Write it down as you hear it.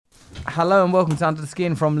Hello and welcome to Under the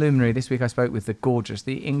Skin from Luminary. This week I spoke with the gorgeous,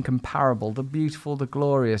 the incomparable, the beautiful, the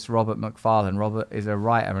glorious Robert Macfarlane. Robert is a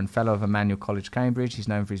writer and fellow of Emmanuel College, Cambridge. He's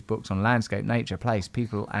known for his books on landscape, nature, place,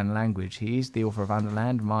 people and language. He is the author of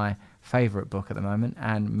Underland, my favourite book at the moment,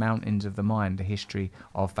 and Mountains of the Mind, a history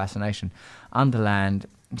of fascination. Underland,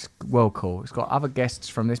 it's well cool. It's got other guests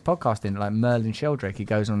from this podcast in, like Merlin Sheldrake. He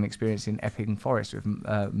goes on an experience in Epping Forest with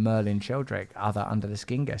Merlin Sheldrake, other Under the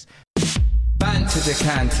Skin guests. Banter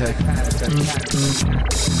decanter.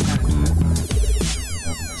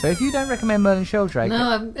 So if you don't recommend Merlin Sheldrake...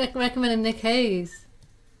 No, I'm recommending Nick Hayes.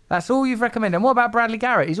 That's all you've recommended. And what about Bradley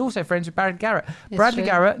Garrett? He's also friends with Bradley Garrett. Bradley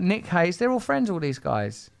Garrett, Nick Hayes, they're all friends, all these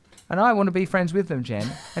guys. And I want to be friends with them, Jen.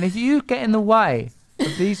 And if you get in the way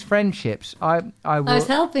of these friendships, I will... I was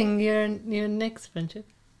helping your Nick's friendship.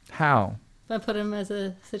 How? I put him as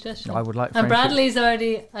a suggestion. I would like And friendship. Bradley's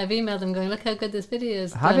already... I've emailed him going, look how good this video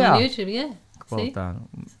is Have done on ya? YouTube. Yeah. Well See? done.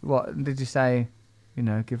 What did you say? You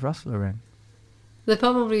know, give Russell a ring. They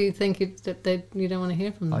probably think you don't want to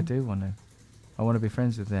hear from them. I do want to. I want to be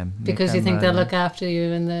friends with them. Because Nick you think and they'll Merlin. look after you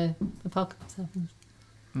in the apocalypse happens.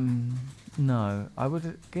 No, I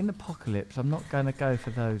would. In the apocalypse, I'm not going to go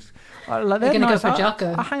for those. Like, You're going to go for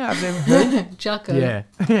Jocko. I hang out with them. Jocko. Yeah,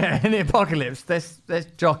 yeah. In the apocalypse, there's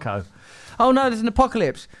Jocko. Oh no, there's an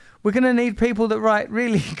apocalypse. We're going to need people that write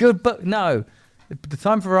really good books. No, the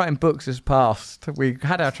time for writing books has passed. We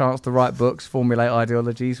had our chance to write books, formulate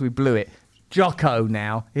ideologies. We blew it. Jocko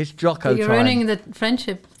now. It's Jocko But you're time. ruining the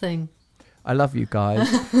friendship thing. I love you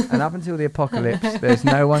guys. And up until the apocalypse, there's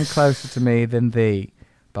no one closer to me than thee.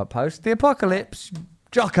 But post the apocalypse,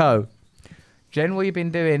 Jocko. Jen, what have you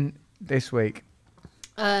been doing this week?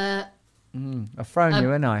 I've thrown you,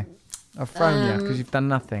 haven't I? I've thrown you because you've done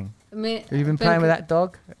nothing. Have you been playing with that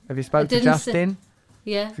dog? Have you spoke to Justin?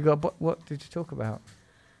 Yeah. Have you got what did you talk about?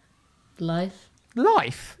 Life.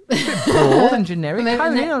 Life? A bit broad and generic.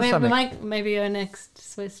 Hone in on something. Maybe our next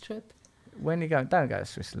Swiss trip. When are you going? Don't go to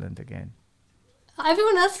Switzerland again.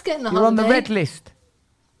 Everyone else is getting a You're holiday. on the red list.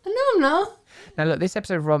 No, I'm not. Now, look, this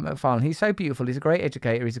episode of Robert Macfarlane, he's so beautiful. He's a great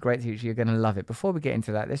educator. He's a great teacher. You're going to love it. Before we get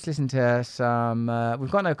into that, let's listen to some... we've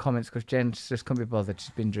got no comments because Jen just couldn't be bothered. She's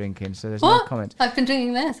been drinking, so there's no comments. I've been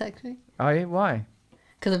drinking less, actually. Oh, yeah? Why?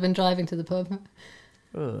 Because I've been driving to the pub.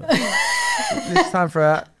 It's time for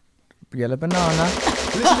a yellow banana.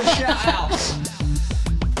 Listen to shout-outs.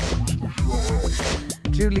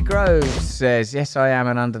 Julie Groves says, yes, I am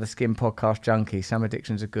an Under the Skin podcast junkie. Some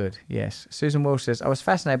addictions are good. Yes. Susan Walsh says, I was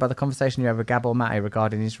fascinated by the conversation you had with Gabor Mate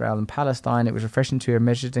regarding Israel and Palestine. It was refreshing to hear a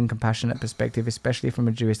measured and compassionate perspective, especially from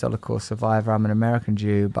a Jewish Holocaust survivor. I'm an American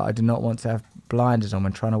Jew, but I do not want to have blinders on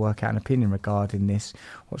when trying to work out an opinion regarding this,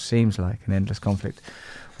 what seems like an endless conflict.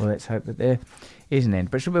 Well, let's hope that there is an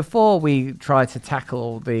end. But before we try to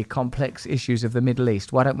tackle the complex issues of the Middle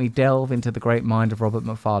East, why don't we delve into the great mind of Robert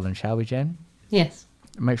Macfarlane, shall we, Jen? Yes.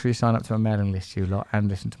 Make sure you sign up to my mailing list, you lot, and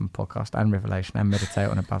listen to my podcast and Revelation and meditate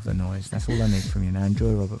on Above the Noise. That's all I need from you now.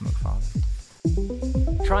 Enjoy Robert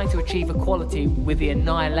Macfarlane. Trying to achieve equality with the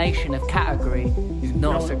annihilation of category is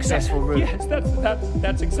not a successful route. Yes,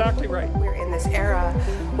 that's exactly right. We're in this era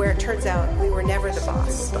where it turns out we were never the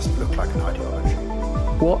boss. Doesn't look like an ideology.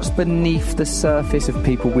 What's beneath the surface of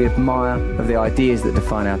people we admire, of the ideas that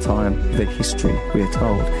define our time, the history we are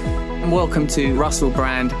told? And welcome to Russell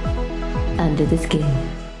Brand. Under the Skin.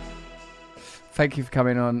 Thank you for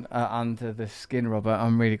coming on Under the Skin, Robert.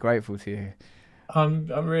 I'm really grateful to you. I'm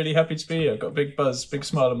really happy to be here. I've got a big buzz, big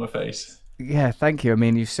smile on my face. Yeah, thank you. I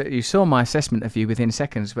mean, you saw my assessment of you within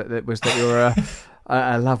seconds, but it was that you're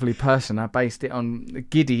a lovely person. I based it on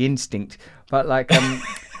giddy instinct. But like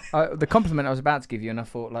the compliment I was about to give you, and I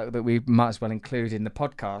thought like that we might as well include in the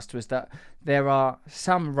podcast, was that there are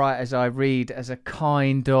some writers I read as a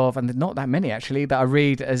kind of, and not that many actually, that I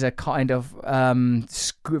read as a kind of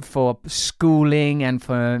for schooling and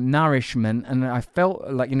for nourishment. And I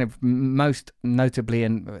felt like, most notably,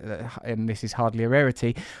 and this is hardly a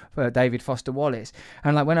rarity, David Foster Wallace.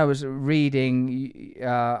 And like when I was reading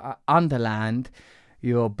Underland,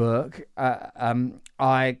 your book,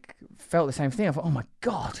 I felt the same thing. I thought, oh my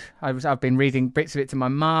God, I've been reading bits of it to my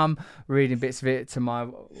mum, reading bits of it to my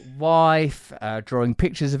wife, drawing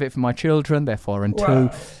pictures of it for my children. They're 4 and 2. So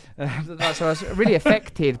I was really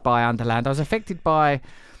affected by Underland. I was affected by,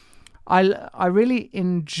 I really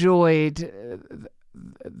enjoyed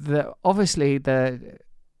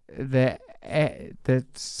the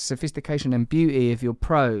sophistication and beauty of your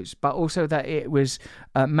prose, but also that it was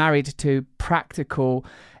married to practical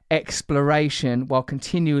exploration while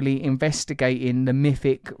continually investigating the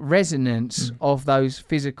mythic resonance of those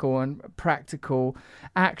physical and practical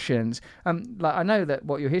actions. Like I know that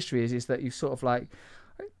what your history is that you sort of like,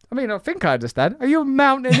 I mean, I think I understand. Are you a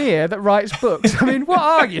mountaineer that writes books? I mean, what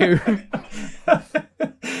are you?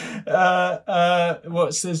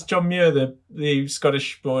 What's this? John Muir, the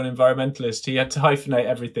Scottish-born environmentalist. He had to hyphenate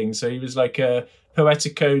everything, so he was like a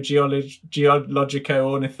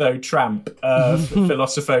poetico-geologico-ornitho-tramp,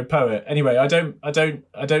 philosopho-poet. Anyway, I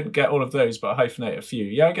don't get all of those, but I hyphenate a few.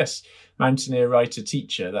 Yeah, I guess mountaineer, writer,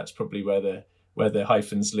 teacher. That's probably where the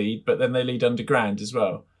hyphens lead, but then they lead underground as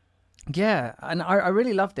well. Yeah, and I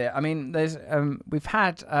really loved it. I mean, there's we've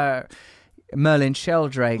had Merlin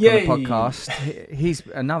Sheldrake Yay! on the podcast. He's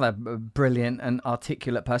another brilliant and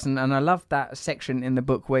articulate person, and I loved that section in the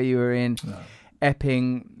book where you were in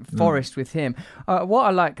Epping Forest with him. What I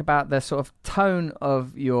like about the sort of tone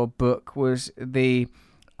of your book was the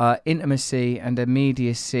intimacy and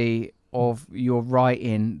immediacy of your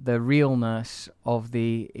writing, the realness of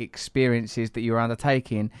the experiences that you're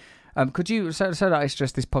undertaking. Could you, so that it's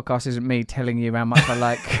just this podcast isn't me telling you how much I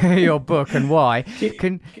like your book and why,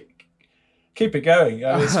 Keep it going.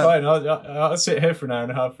 It's fine. I'll sit here for an hour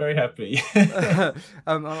and a half, very happy. I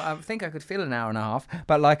think I could fill an hour and a half,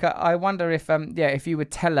 but like I wonder if you would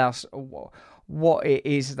tell us what it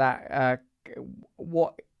is that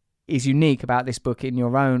what is unique about this book in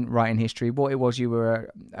your own writing history, what it was you were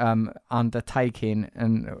undertaking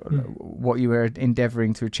and what you were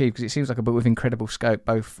endeavouring to achieve, because it seems like a book with incredible scope,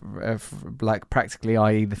 both like practically,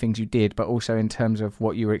 i.e. the things you did, but also in terms of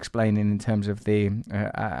what you were explaining in terms of the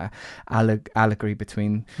allegory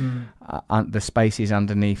between the spaces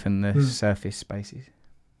underneath and the surface spaces.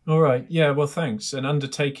 All right. Yeah, well, thanks. And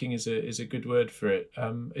undertaking is a good word for it.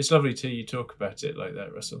 It's lovely to hear you talk about it like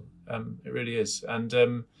that, Russell. It really is.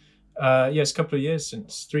 And it's a couple of years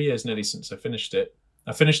 3 years nearly since I finished it.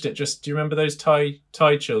 I finished it just, do you remember those Thai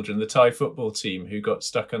children, the Thai football team who got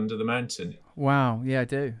stuck under the mountain? Wow, yeah, I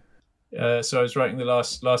do. So I was writing the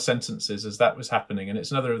last sentences as that was happening, and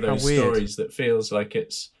it's another of those stories that feels like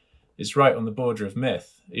it's right on the border of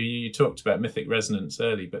myth. You talked about mythic resonance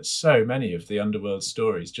early, but so many of the underworld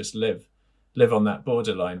stories just live on that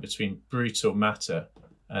borderline between brutal matter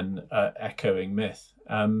and echoing myth.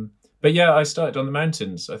 But yeah, I started on the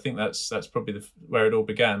mountains. I think that's probably where it all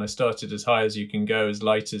began. I started as high as you can go, as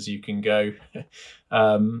light as you can go,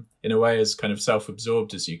 in a way as kind of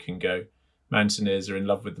self-absorbed as you can go. Mountaineers are in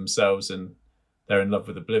love with themselves and they're in love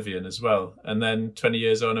with oblivion as well. And then 20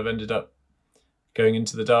 years on, I've ended up going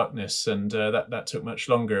into the darkness, and that took much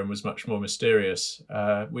longer and was much more mysterious.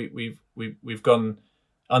 We've gone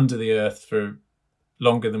under the earth for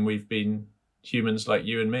longer than we've been humans like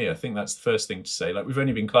you and me. I think that's the first thing to say. Like, we've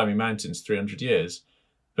only been climbing mountains 300 years,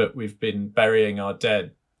 but we've been burying our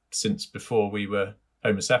dead since before we were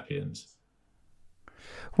Homo sapiens.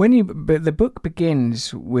 But the book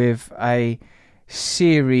begins with a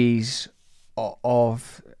series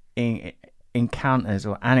of encounters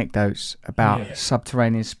or anecdotes about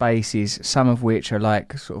subterranean spaces, some of which are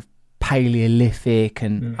like sort of Paleolithic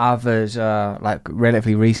and others are like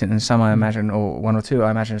relatively recent, and some I imagine, or one or two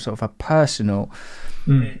I imagine, are sort of a personal.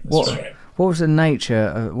 What was the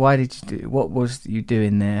nature? Why did you do? What was you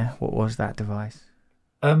doing there? What was that device?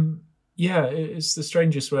 It's the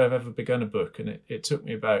strangest way I've ever begun a book, and it took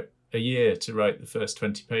me about a year to write the first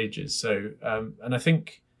 20 pages. So, and I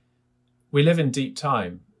think we live in deep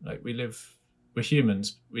time. Like, we're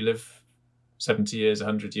humans. We live 70 years,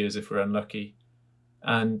 100 years if we're unlucky.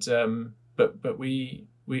 And but we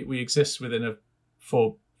exist within a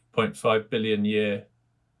 4.5 billion year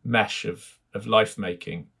mesh of life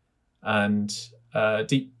making, and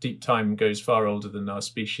deep time goes far older than our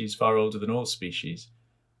species, far older than all species,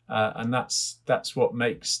 and that's what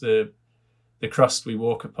makes the crust we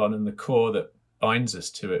walk upon and the core that binds us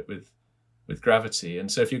to it with gravity.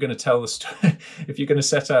 And so if you're going to tell the story, if you're going to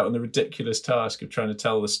set out on the ridiculous task of trying to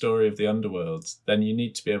tell the story of the underworld, then you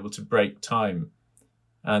need to be able to break time.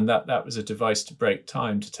 And that was a device to break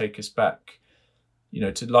time, to take us back,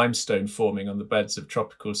 to limestone forming on the beds of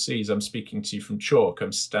tropical seas. I'm speaking to you from chalk.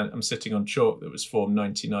 I'm sitting on chalk that was formed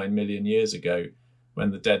 99 million years ago,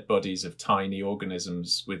 when the dead bodies of tiny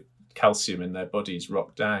organisms with calcium in their bodies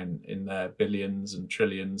rocked down in their billions and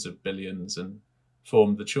trillions of billions and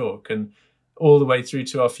formed the chalk. And all the way through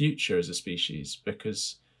to our future as a species,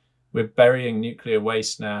 because we're burying nuclear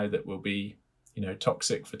waste now that will be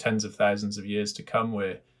toxic for tens of thousands of years to come.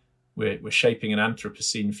 We're shaping an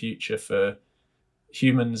Anthropocene future for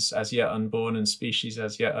humans as yet unborn and species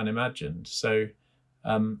as yet unimagined. So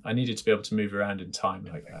I needed to be able to move around in time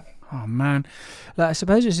like that. Oh man, I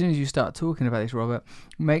suppose as soon as you start talking about this, Robert,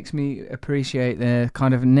 makes me appreciate the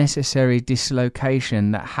kind of necessary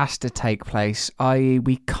dislocation that has to take place, i.e.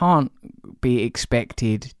 we can't be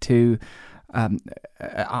expected to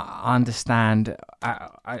understand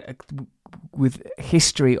with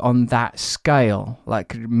history on that scale,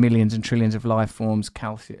 like millions and trillions of life forms,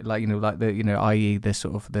 calcium, like i.e. the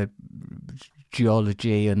sort of the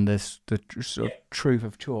geology and the sort of truth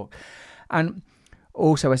of chalk. And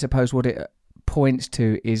also, I suppose what it points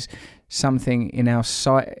to is something in our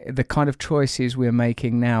the kind of choices we're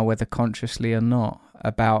making now, whether consciously or not,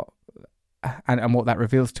 about and what that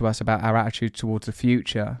reveals to us about our attitude towards the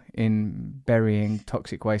future in burying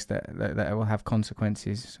toxic waste that will have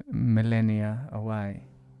consequences millennia away.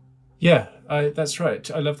 Yeah, that's right.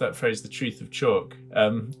 I love that phrase, the truth of chalk.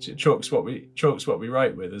 Chalk's what we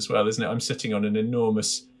write with as well, isn't it? I'm sitting on an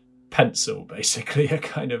enormous pencil, basically, a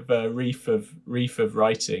kind of reef of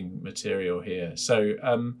writing material here. So,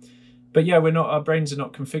 but yeah, our brains are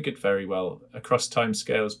not configured very well across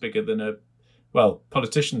timescales bigger than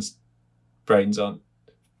politicians' brains aren't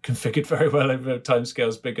configured very well over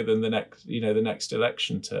timescales bigger than the next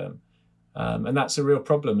election term, and that's a real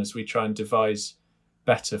problem as we try and devise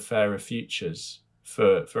better, fairer futures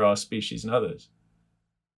for our species and others.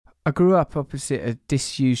 I grew up opposite a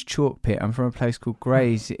disused chalk pit. I'm from a place called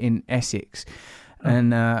Grays in Essex,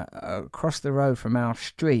 and across the road from our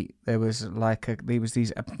street there was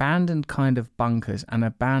these abandoned kind of bunkers and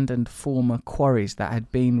abandoned former quarries that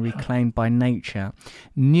had been reclaimed by nature.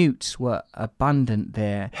 Newts were abundant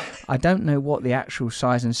there. I don't know what the actual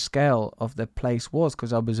size and scale of the place was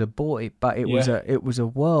because I was a boy, but it was a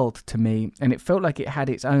world to me, and it felt like it had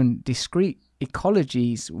its own discrete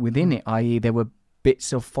ecologies within it, i.e. there were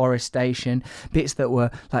bits of forestation, bits that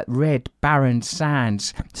were like red, barren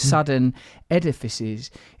sands, sudden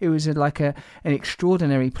edifices. It was like an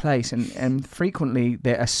extraordinary place, and frequently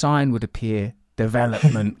a sign would appear,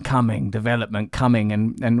 development coming,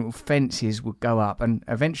 and fences would go up, and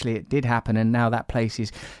eventually it did happen, and now that place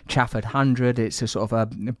is Chafford 100. It's a sort of a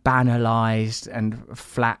banalised and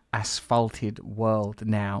flat asphalted world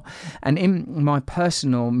now, and in my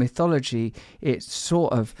personal mythology it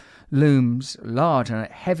sort of looms large and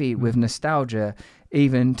heavy with nostalgia,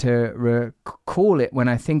 even to recall it when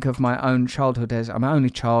I think of my own childhood, as I'm an only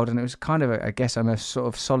child, and it was kind of I guess I'm a sort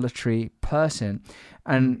of solitary person,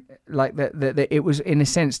 and like that it was in a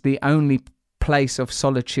sense the only place of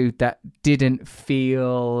solitude that didn't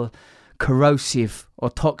feel corrosive or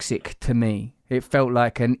toxic to me. It felt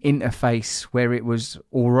like an interface where it was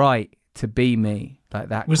all right to be me, like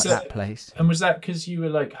that. Was that place? And was that because you were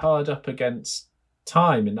like hard up against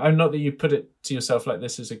time? And I'm not that you put it to yourself like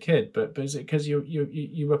this as a kid, but is it because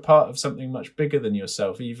you were part of something much bigger than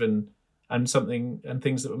yourself, even, and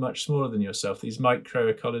things that were much smaller than yourself, these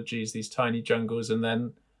microecologies, these tiny jungles, and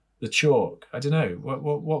then the chalk? I don't know,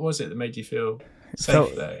 what was it that made you feel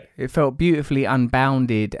safe there? It felt beautifully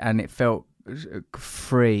unbounded, and it felt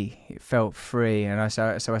free. And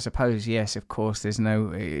so I suppose, yes, of course, it's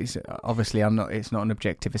not an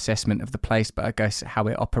objective assessment of the place, but I guess how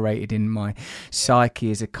it operated in my psyche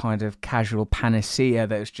is a kind of casual panacea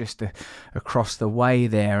that was just across the way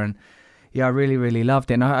there. And yeah, I really, really loved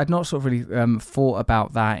it. And I'd not sort of really thought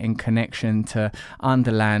about that in connection to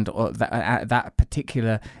Underland or that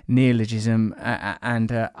particular neologism and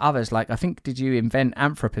others. Like, I think, did you invent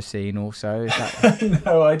Anthropocene also? Is that...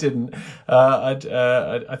 No, I didn't.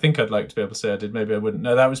 I think I'd like to be able to say I did. Maybe I wouldn't.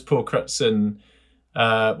 No, that was Paul Crutzen.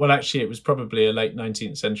 Well, actually, it was probably a late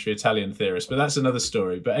 19th century Italian theorist, but that's another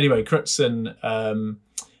story. But anyway, Crutzen...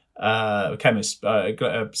 a chemist,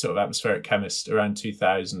 a sort of atmospheric chemist around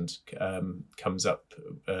 2000, comes up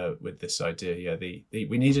with this idea. Yeah,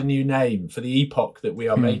 we need a new name for the epoch that we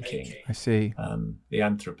are making. I see. The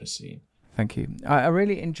Anthropocene. Thank you. I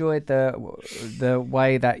really enjoyed the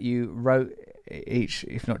way that you wrote each,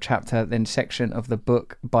 if not chapter, then section of the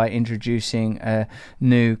book by introducing a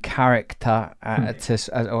new character to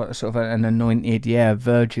sort of an anointed,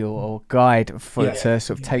 Virgil or guide to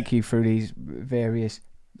sort of take you through these various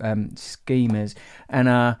schemas. And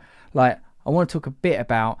I want to talk a bit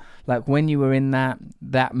about like when you were in that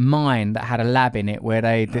mine that had a lab in it where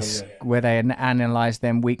they analysed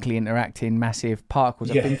them weakly interacting massive particles.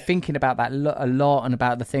 I've been thinking about that a lot, and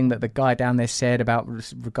about the thing that the guy down there said about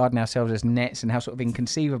regarding ourselves as nets and how sort of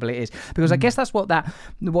inconceivable it is, because I guess that's what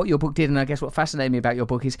your book did. And I guess what fascinated me about your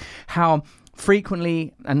book is how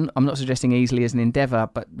frequently, and I'm not suggesting easily as an endeavour,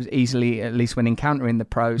 but easily, at least when encountering the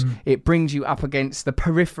prose, it brings you up against the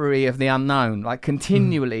periphery of the unknown. Like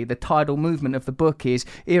continually, the tidal movement of the book is,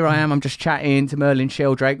 here I am, I'm just chatting to Merlin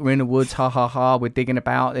Sheldrake, we're in the woods, ha ha ha, we're digging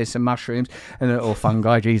about, there's some mushrooms, or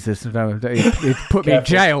fungi, Jesus, he put me in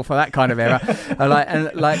jail for that kind of error.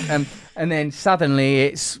 And then suddenly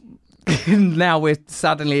it's,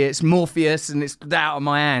 it's Morpheus and it's out of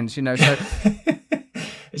my hands, So...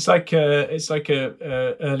 it's like a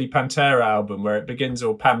early Pantera album where it begins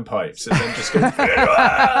all panpipes and then just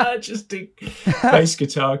goes just the bass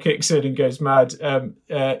guitar kicks in and goes mad. That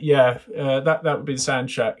would be the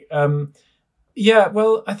soundtrack.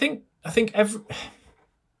 Well, I think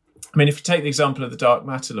if you take the example of the dark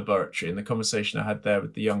matter laboratory and the conversation I had there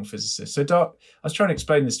with the young physicist. I was trying to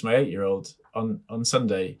explain this to my 8-year-old on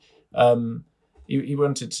Sunday. He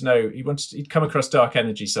wanted to know, he'd come across dark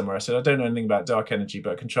energy somewhere. I said, I don't know anything about dark energy,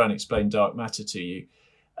 but I can try and explain dark matter to you.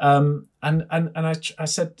 And I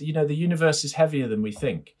said, the universe is heavier than we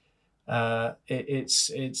think.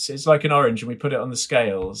 It's like an orange, and we put it on the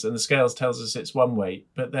scales, and the scales tells us it's one weight,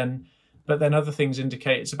 but then other things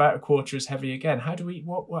indicate it's about a quarter as heavy again.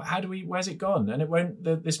 Where's it gone? And it won't.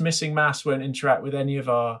 This missing mass won't interact with any of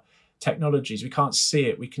our technologies. We can't see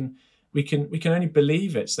it. We can only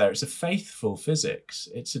believe it's there. It's a faithful physics.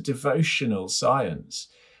 It's a devotional science.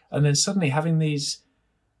 And then suddenly having these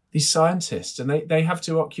scientists, and they have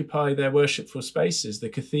to occupy their worshipful spaces, the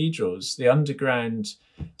cathedrals, the underground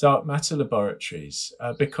dark matter laboratories,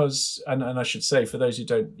 because, and I should say, for those who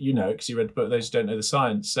don't, because you read the book, those who don't know the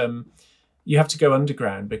science, you have to go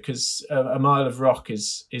underground because a mile of rock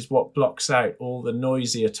is what blocks out all the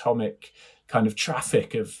noisy atomic kind of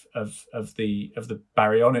traffic of the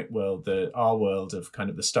baryonic world, our world of kind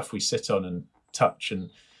of the stuff we sit on and touch and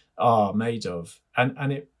are made of.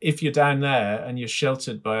 And if you're down there and you're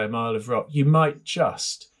sheltered by a mile of rock, you might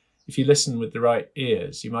just, if you listen with the right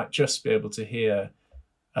ears, you might just be able to hear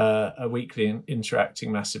a weakly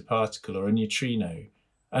interacting massive particle or a neutrino.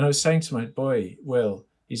 And I was saying to my boy, Will,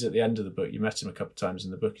 he's at the end of the book. You met him a couple of times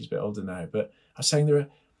in the book. He's a bit older now. But I was saying there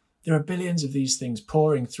are billions of these things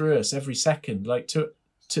pouring through us every second. Like to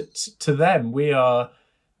them, we're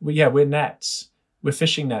nets. We're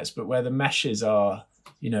fishing nets, but where the meshes are,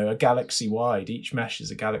 a galaxy wide. Each mesh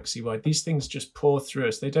is a galaxy wide. These things just pour through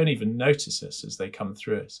us. They don't even notice us as they come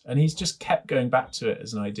through us. And he's just kept going back to it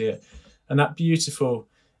as an idea. And that beautiful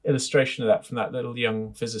illustration of that from that little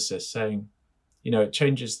young physicist saying, it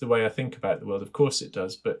changes the way I think about the world. Of course it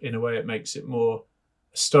does, but in a way it makes it more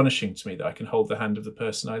astonishing to me that I can hold the hand of the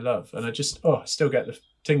person I love. And I still get the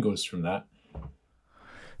tingles from that.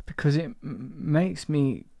 Because it makes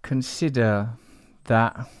me consider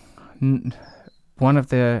that one of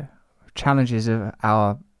the challenges of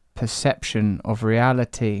our perception of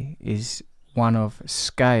reality is one of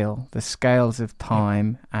scale, the scales of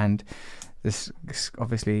time and this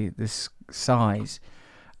size.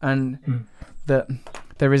 And that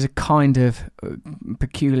there is a kind of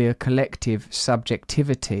peculiar collective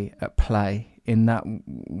subjectivity at play in that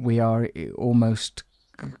we are almost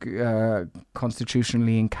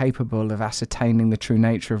constitutionally incapable of ascertaining the true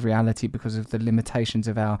nature of reality because of the limitations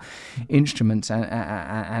of our instruments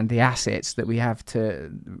and the assets that we have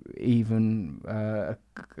to even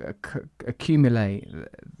accumulate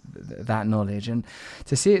that knowledge. And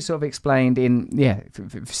to see it sort of explained in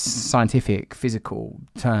scientific physical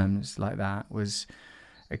terms like that was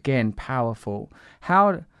again powerful.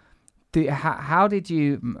 How do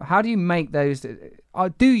you make those?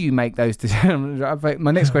 Do you make those decisions?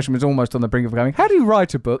 My next question was almost on the brink of going, how do you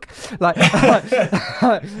write a book?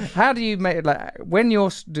 How do you make, when you're,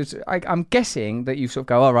 I'm guessing that you sort of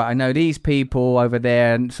go, all right, I know these people over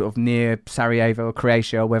there and sort of near Sarajevo or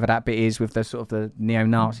Croatia or wherever that bit is with the sort of the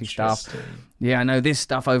neo-Nazi stuff. Yeah, I know this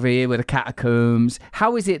stuff over here with the catacombs.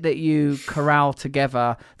 How is it that you corral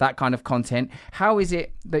together that kind of content? How is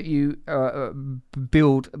it that you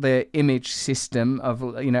build the image system of,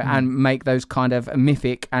 and make those kind of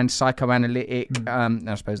mythic and psychoanalytic?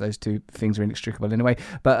 I suppose those two things are inextricable in a way.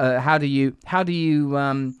 But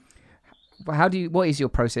what is your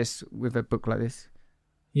process with a book like this?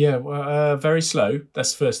 Yeah, well, very slow.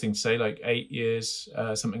 That's the first thing to say, like 8 years,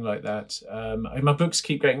 something like that. My books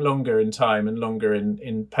keep getting longer in time and longer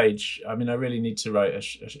in page. I mean, I really need to write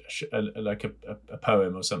a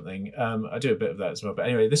poem or something. I do a bit of that as well. But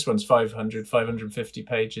anyway, this one's 550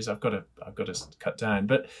 pages. I've got to cut down.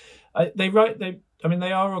 But they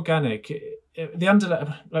are organic. The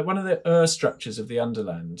Underland, like one of the structures of the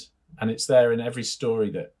Underland, and it's there in every story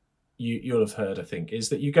that you'll have heard, I think, is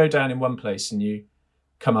that you go down in one place and you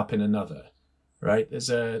come up in another, right? There's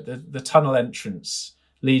the tunnel entrance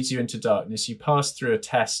leads you into darkness. You pass through a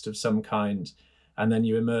test of some kind, and then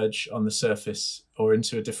you emerge on the surface or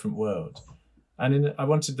into a different world. And I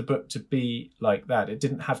wanted the book to be like that. It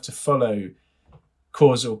didn't have to follow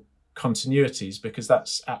causal continuities because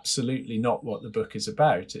that's absolutely not what the book is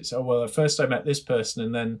about. It's, first I met this person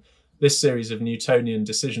and then this series of Newtonian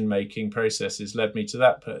decision-making processes led me to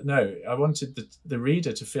that. But no, I wanted the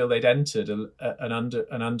reader to feel they'd entered an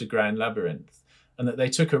underground labyrinth and that they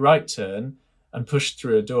took a right turn and pushed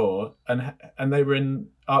through a door, and they were in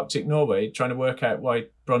Arctic Norway trying to work out why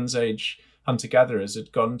Bronze Age hunter-gatherers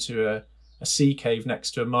had gone to a sea cave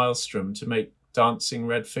next to a maelstrom to make dancing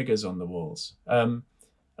red figures on the walls. And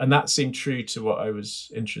that seemed true to what I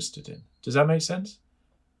was interested in. Does that make sense?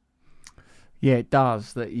 Yeah, it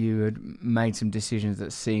does. That you had made some decisions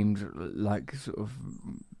that seemed like sort of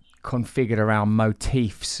configured around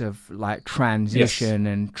motifs of like transition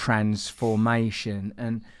and transformation,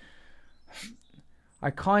 and I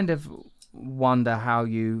kind of wonder how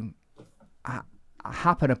you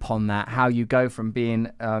happen upon that, how you go from being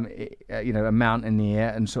a mountaineer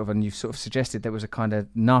and you've sort of suggested there was a kind of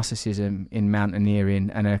narcissism in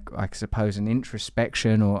mountaineering and I suppose an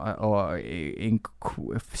introspection or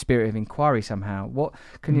spirit of inquiry somehow. What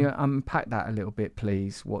can you unpack that a little bit,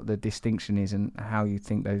 please? What the distinction is and how you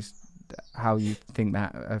think that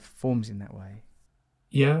forms in that way?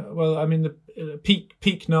 Yeah, well, I mean, the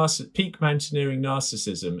peak mountaineering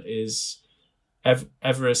narcissism is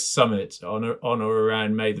Everest summit on or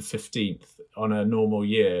around May the 15th on a normal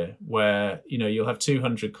year, where you'll have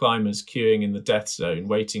 200 climbers queuing in the death zone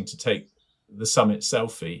waiting to take the summit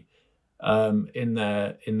selfie in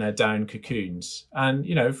their down cocoons.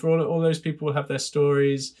 And for all those people will have their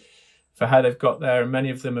stories for how they've got there, and many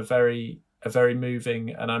of them are very moving.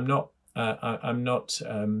 And I'm not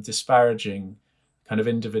disparaging kind of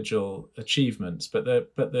individual achievements, but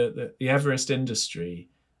the Everest industry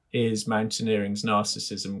is mountaineering's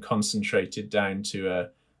narcissism concentrated down to a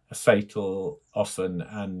fatal, often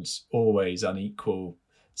and always unequal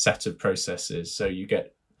set of processes. So you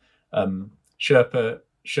get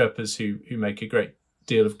Sherpas who make a great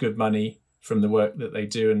deal of good money from the work that they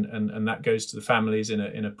do, and that goes to the families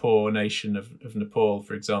in a poor nation of Nepal,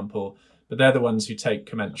 for example. But they're the ones who take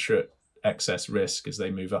commensurate excess risk as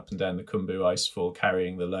they move up and down the Khumbu icefall,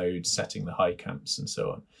 carrying the loads, setting the high camps, and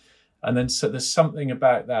so on. And then so there's something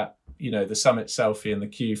about that, the summit selfie and the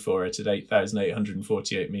queue for it at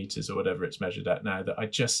 8,848 meters or whatever it's measured at now, that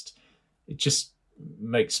it just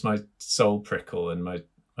makes my soul prickle and my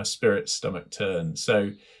spirit's stomach turn.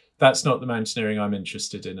 So that's not the mountaineering I'm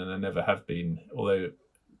interested in, and I never have been, although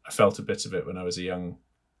I felt a bit of it when I was a young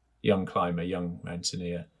climber, young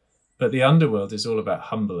mountaineer. But the underworld is all about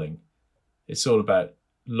humbling. It's all about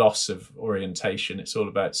loss of orientation. It's all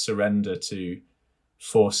about surrender to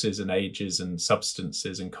forces and ages and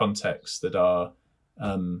substances and contexts that are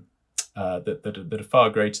that are far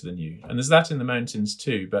greater than you. And there's that in the mountains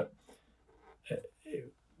too. But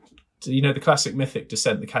the classic mythic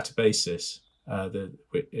descent, the catabasis,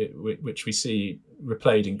 which we see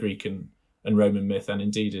replayed in Greek and Roman myth, and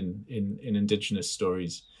indeed in indigenous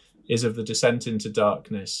stories, is of the descent into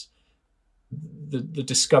darkness, the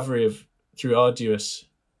discovery of, through arduous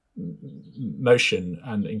motion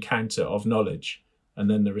and encounter of knowledge, and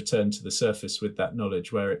then the return to the surface with that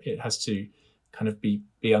knowledge, where it has to kind of be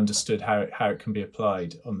understood how it can be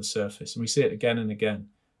applied on the surface. And we see it again and again.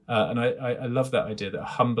 And I love that idea that a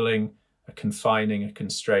humbling, a confining, a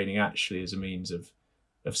constraining actually is a means of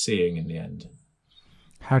seeing in the end.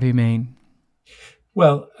 How do you mean?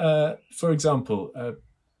 Well, for example,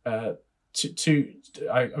 I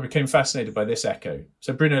became fascinated by this echo.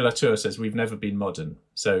 So Bruno Latour says we've never been modern.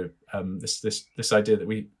 So this idea that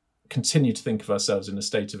we continue to think of ourselves in a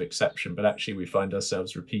state of exception, but actually we find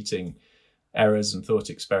ourselves repeating errors and thought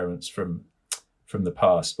experiments from the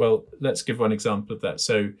past. Well, let's give one example of that.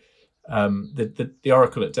 So the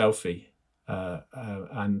oracle at Delphi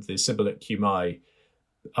and the Sibyl at Cumae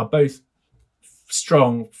are both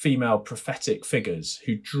strong female prophetic figures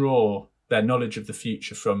who draw their knowledge of the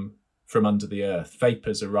future from under the earth.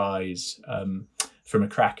 Vapors arise from a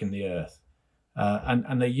crack in the earth,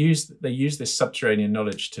 and they use this subterranean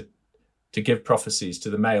knowledge to give prophecies to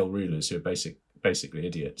the male rulers who are basically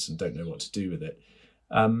idiots and don't know what to do with it.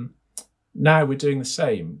 Now we're doing the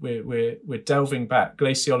same. We're delving back.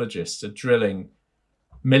 Glaciologists are drilling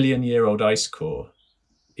million-year-old ice core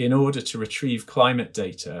in order to retrieve climate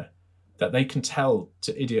data that they can tell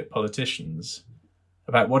to idiot politicians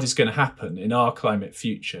about what is going to happen in our climate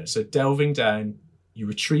future. So delving down, you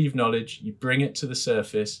retrieve knowledge, you bring it to the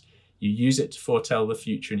surface, you use it to foretell the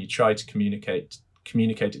future, and you try to communicate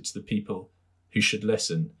it to the people who should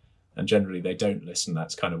listen. And generally they don't listen.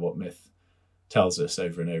 That's kind of what myth tells us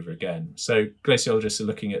over and over again. So glaciologists are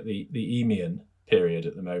looking at the Eemian period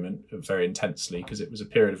at the moment very intensely, because it was a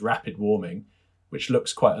period of rapid warming, which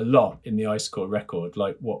looks quite a lot in the ice core record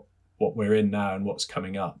like what we're in now and what's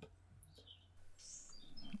coming up.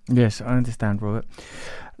 Yes, I understand, Robert.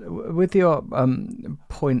 With your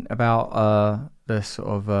point about the sort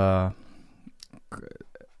of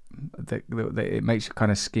it makes your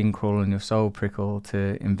kind of skin crawl and your soul prickle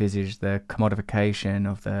to envisage the commodification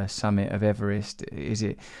of the summit of Everest? Is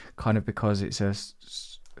it kind of because it's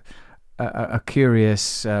a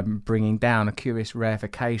curious bringing down, a curious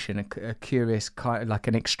reification, a curious kind of like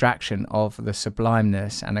an extraction of the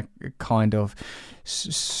sublimeness, and a kind of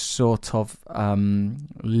sort of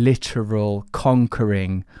literal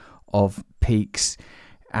conquering of peaks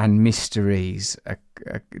and mysteries,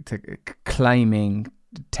 claiming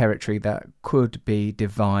territory that could be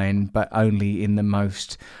divine, but only in the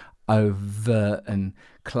most overt and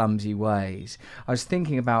clumsy ways. I was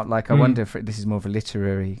thinking about, like, I wonder if this is more of a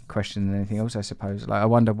literary question than anything else, I suppose. Like, I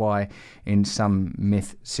wonder why in some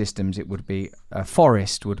myth systems it would be a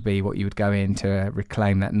forest would be what you would go in to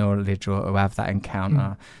reclaim that knowledge or have that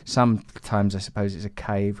encounter. Sometimes I suppose it's a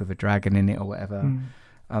cave with a dragon in it or whatever.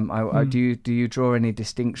 Do you draw any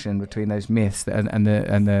distinction between those myths and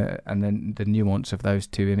the nuance of those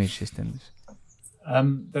two image systems?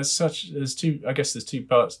 There's two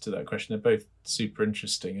parts to that question. They're both super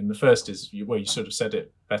interesting, and the first is you sort of said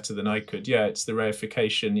it better than I could. Yeah, it's the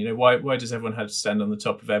reification. Why does everyone have to stand on the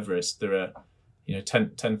top of Everest? There are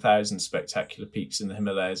 10,000 spectacular peaks in the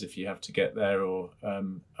Himalayas if you have to get there, or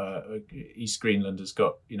East Greenland has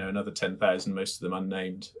got another 10,000, most of them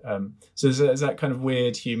unnamed. So there's that kind of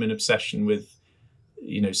weird human obsession with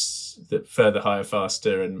the further, higher,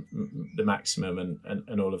 faster, and the maximum,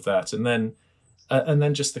 and all of that, and then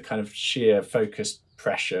just the kind of sheer focused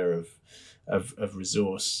pressure of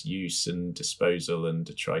resource use and disposal and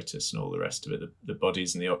detritus and all the rest of it, the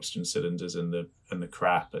bodies and the oxygen cylinders and the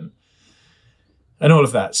crap and all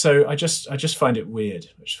of that. So I just find it weird.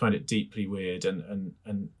 I just find it deeply weird, and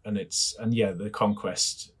the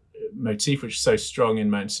conquest motif, which is so strong in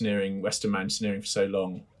mountaineering, Western mountaineering for so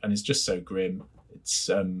long, and is just so grim. It's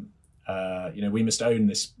we must own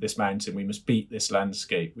this mountain. We must beat this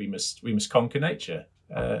landscape. We must conquer nature.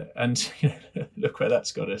 And look where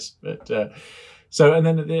that's got us. But I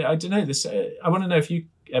don't know this. I want to know if you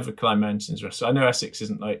ever climb mountains, Russell. I know Essex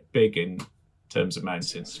isn't like big in terms of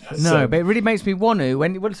mountains. But it really makes me want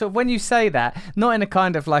to. When you say that, not in a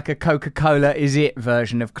kind of like a Coca-Cola is it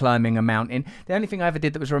version of climbing a mountain. The only thing I ever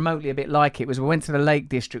did that was remotely a bit like it was we went to the Lake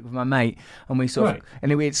District with my mate, and we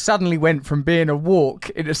it suddenly went from being a walk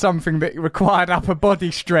into something that required upper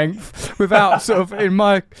body strength without sort of, in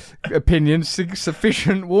my opinion,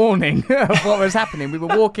 sufficient warning of what was happening. We were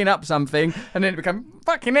walking up something, and then it became,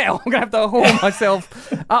 fucking hell, I'm gonna have to haul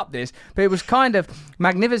myself up this. But it was kind of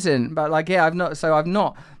magnificent. But I've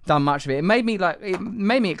not done much of it. It made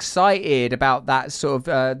me excited about that sort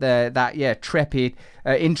of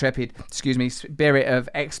intrepid spirit of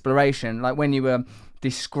exploration. Like when you were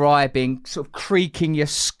describing sort of creaking your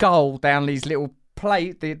skull down these little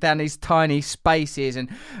down these tiny spaces, and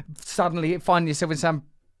suddenly finding yourself in some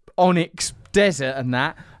onyx desert and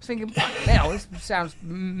that. I was thinking, hell, this sounds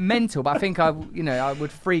mental, but I think I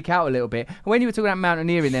would freak out a little bit. When you were talking about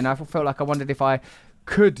mountaineering, then I felt like I wondered if I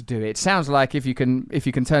could do it. It sounds like if you can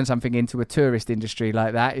turn something into a tourist industry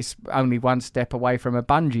like that, it's only one step away from a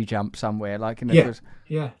bungee jump somewhere.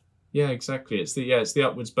 Yeah, exactly. It's the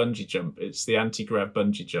upwards bungee jump. It's the anti-grav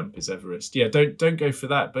bungee jump is Everest. Yeah, don't go for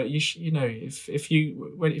that. But if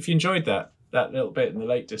you enjoyed that little bit in the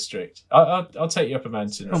Lake District, I'll take you up a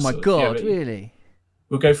mountain. Oh my God, really?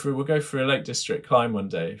 We'll go for a Lake District climb one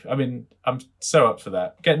day. I mean, I'm so up for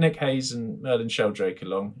that. Get Nick Hayes and Merlin Sheldrake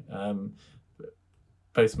along.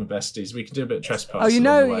 Both my besties. We can do a bit of trespass. Oh, you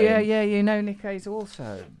know Nick Hayes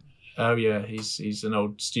also. Oh yeah, he's an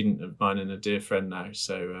old student of mine and a dear friend now.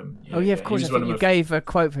 So of course. I think you gave a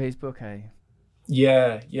quote for his book, eh?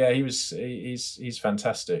 Yeah, he's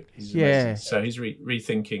fantastic. He's amazing. So he's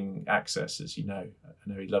rethinking access, as you know. I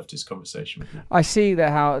know he loved his conversation with you. I see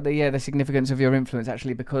the significance of your influence,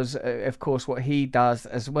 actually, because of course what he does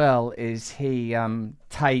as well is he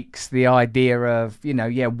takes the idea of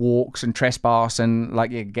walks and trespass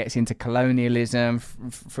and gets into colonialism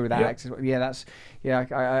through that access.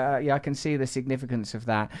 I can see the significance of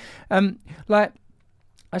that.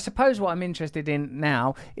 I suppose what I'm interested in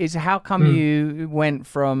now is how come you went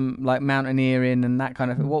from mountaineering and that kind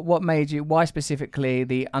of thing. What made you? Why specifically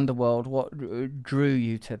the underworld? What drew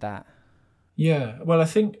you to that? Yeah, well, I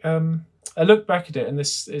think I look back at it, and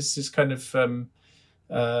this is kind of is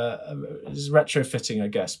retrofitting, I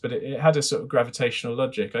guess, but it had a sort of gravitational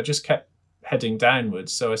logic. I just kept heading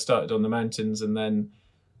downwards, so I started on the mountains, and then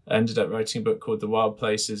I ended up writing a book called The Wild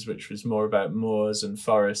Places, which was more about moors and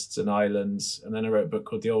forests and islands. And then I wrote a book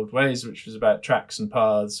called The Old Ways, which was about tracks and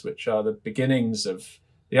paths, which are the beginnings of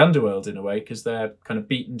the underworld in a way, because they're kind of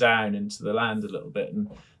beaten down into the land a little bit. And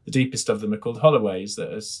the deepest of them are called holloways.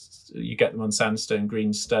 You get them on sandstone,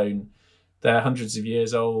 green stone. They're hundreds of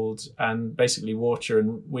years old, and basically water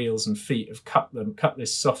and wheels and feet have cut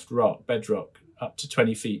this soft rock, bedrock, up to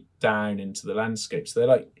 20 feet down into the landscape. So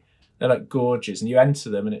they're like gorges, and you enter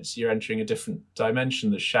them and you're entering a different dimension.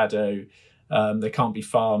 The shadow, they can't be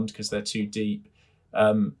farmed because they're too deep.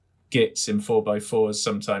 Gits in 4x4s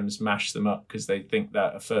sometimes mash them up because they think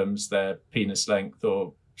that affirms their penis length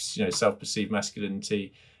or self-perceived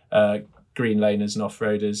masculinity. Green laners and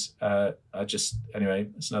off-roaders anyway,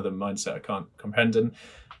 it's another mindset I can't comprehend.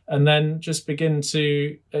 And then just begin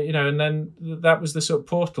to and then that was the sort of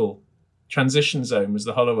portal transition zone, was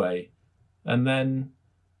the Holloway. And then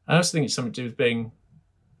I also think it's something to do with being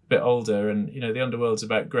a bit older, and the underworld's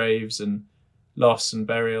about graves and loss and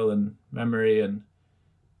burial and memory and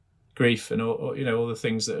grief and all the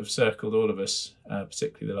things that have circled all of us,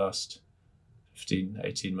 particularly the last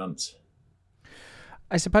 15-18 months.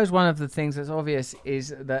 I suppose one of the things that's obvious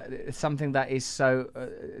is that something that is so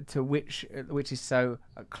which is so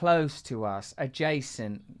close to us,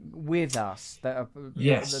 adjacent with us,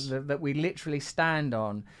 that we literally stand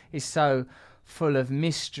on, is so full of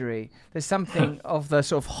mystery. There's something of the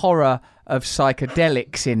sort of horror of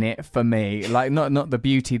psychedelics in it for me, like not the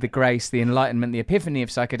beauty, the grace, the enlightenment, the epiphany of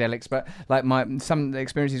psychedelics, but like some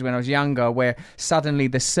experiences when I was younger, where suddenly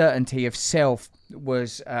the certainty of self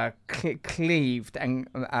was cleaved and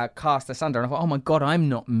cast asunder, and I thought, oh my God, I'm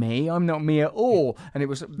not me at all.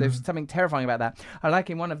 And there's something terrifying about that. I like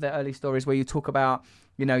in one of the early stories where you talk about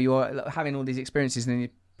you're having all these experiences and then you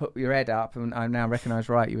put your head up, and I now recognise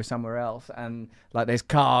you were somewhere else, and like there's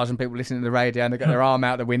cars and people listening to the radio and they've got their arm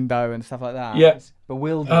out the window and stuff like that. Yeah, it's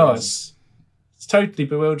bewildering. Oh, it's totally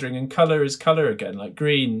bewildering. And colour is colour again. Like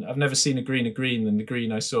green, I've never seen a greener green than the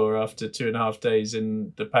green I saw after 2.5 days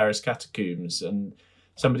in the Paris catacombs. And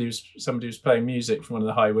somebody was playing music from one of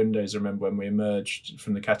the high windows. I remember when we emerged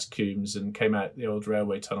from the catacombs and came out the old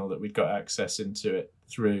railway tunnel that we'd got access into it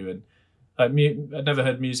through, and I'd never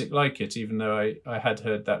heard music like it, even though I had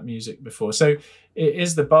heard that music before. So it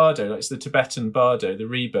is the bardo, like it's the Tibetan bardo, the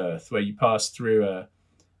rebirth, where you pass through a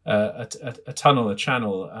tunnel, a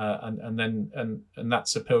channel, and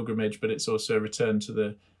that's a pilgrimage, but it's also a return to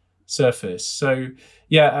the surface. So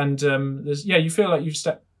you feel like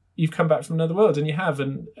you've come back from another world, and you have.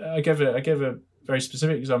 And I gave a very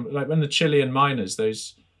specific example, like when the Chilean miners,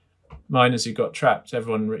 those miners who got trapped,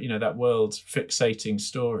 everyone, that world fixating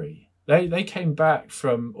story. They came back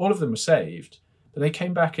from, all of them were saved, but they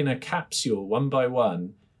came back in a capsule one by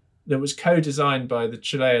one that was co-designed by the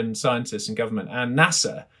Chilean scientists and government and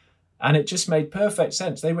NASA. And it just made perfect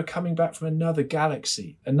sense. They were coming back from another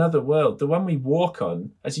galaxy, another world. The one we walk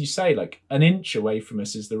on, as you say, like an inch away from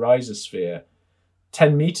us is the rhizosphere.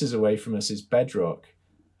 10 meters away from us is bedrock.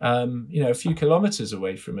 A few kilometers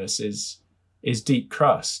away from us is deep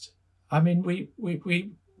crust. I mean, we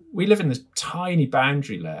live in this tiny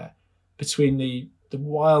boundary layer between the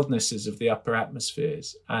wildnesses of the upper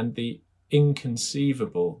atmospheres and the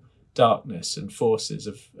inconceivable darkness and forces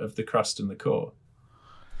of the crust and the core.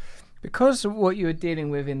 Because of what you were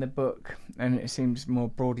dealing with in the book, and it seems more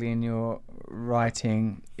broadly in your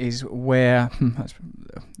writing, is where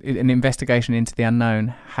an investigation into the unknown,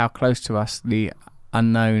 how close to us the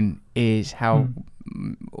unknown is, how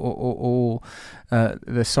all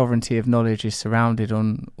the sovereignty of knowledge is surrounded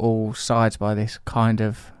on all sides by this kind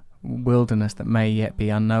of wilderness that may yet be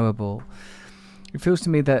unknowable. It feels to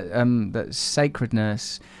me that that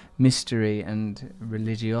sacredness, mystery and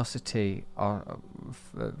religiosity are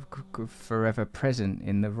forever present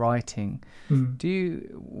in the writing.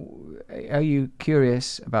 Are you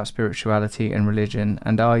curious about spirituality and religion,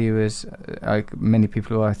 and are you, as many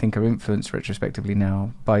people who I think are influenced retrospectively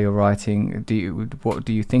now by your writing, what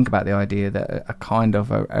do you think about the idea that a kind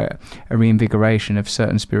of a reinvigoration of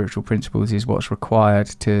certain spiritual principles is what's required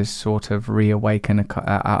to sort of reawaken a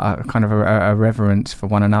kind of a reverence for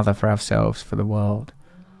one another, for ourselves, for the world?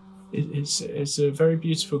 It's a very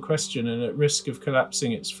beautiful question, and at risk of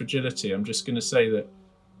collapsing its fragility, I'm just going to say that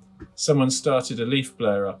someone started a leaf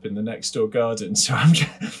blower up in the next door garden, so I'm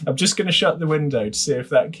just going to shut the window to see if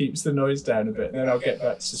that keeps the noise down a bit, and then I'll get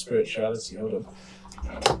back to spirituality. Hold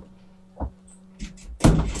on.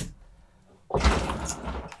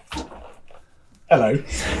 Hello.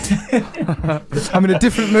 I'm in a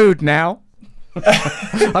different mood now.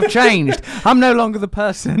 I've changed. I'm no longer the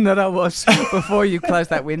person that I was before you closed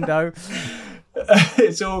that window.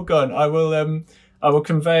 It's all gone. I will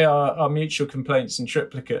convey our mutual complaints in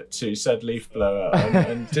triplicate to said leaf blower.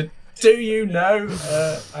 And do you know,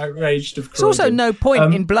 outraged of There's also no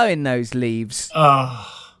point in blowing those leaves.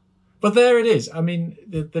 Oh, But there it is. I mean,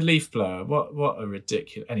 the leaf blower. What a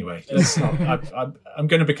ridiculous. Anyway, let's not. I'm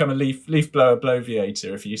going to become a leaf blower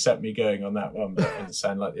bloviator if you set me going on that one. But it doesn't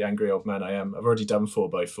sound like the angry old man I am. I've already done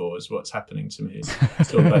 4x4s. What's happening to me?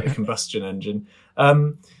 It's all about the combustion engine.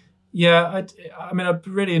 Yeah, I mean, I'm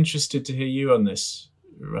really interested to hear you on this,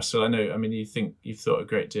 Russell. I know. I mean, you've thought a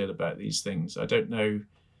great deal about these things. I don't know.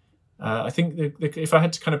 I think if I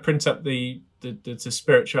had to kind of print up the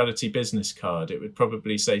spirituality business card, it would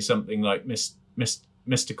probably say something like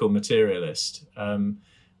mystical materialist,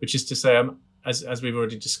 which is to say, as we've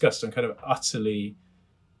already discussed, I'm kind of utterly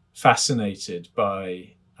fascinated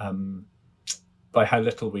by how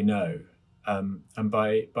little we know, and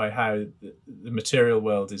by how the material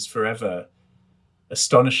world is forever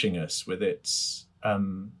astonishing us with its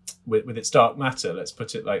dark matter. Let's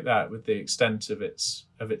put it like that, with the extent of its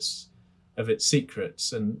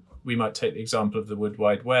secrets. And we might take the example of the Wood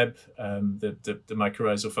Wide Web, the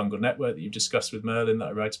mycorrhizal fungal network that you've discussed with Merlin, that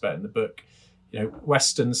I write about in the book.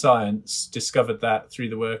 Western science discovered that through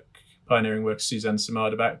the pioneering work of Suzanne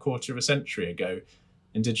Simard about a quarter of a century ago.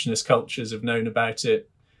 Indigenous cultures have known about it.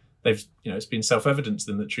 It's been self-evident to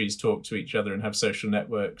them that trees talk to each other and have social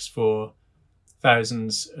networks for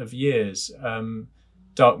thousands of years.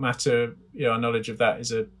 Dark matter, our knowledge of that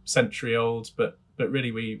is a century old, but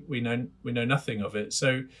really we know nothing of it.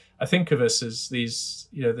 So I think of us as these,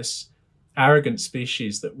 this arrogant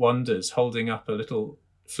species that wanders holding up a little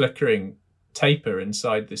flickering taper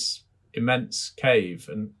inside this immense cave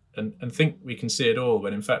and think we can see it all,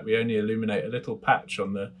 when in fact we only illuminate a little patch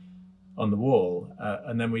on the wall,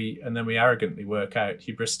 and then we arrogantly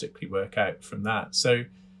hubristically work out from that. So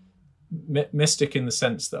mystic in the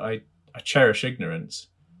sense that I cherish ignorance,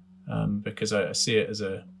 because I see it as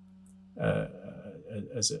a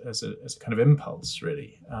kind of impulse,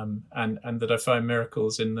 really, and that I find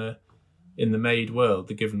miracles in the made world,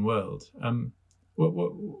 the given world.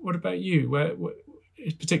 What about you?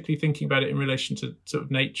 Particularly thinking about it in relation to sort of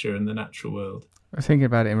nature and the natural world. I'm thinking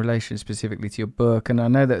about it in relation specifically to your book, and I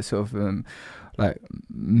know that sort of like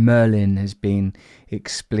Merlin has been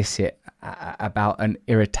explicit about an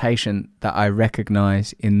irritation that I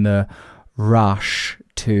recognise in the rush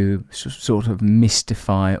to sort of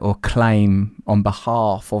mystify or claim on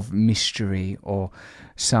behalf of mystery or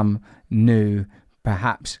some new,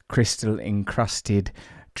 perhaps crystal encrusted,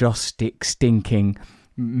 joss-stick stinking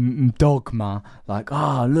dogma, like,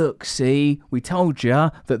 look, see, we told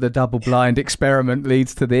you that the double-blind experiment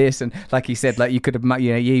leads to this. And like he said, like you could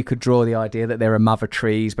draw the idea that there are mother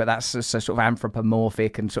trees, but that's so sort of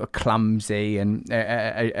anthropomorphic and sort of clumsy and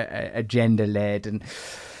agenda-led.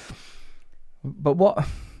 But what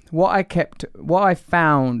I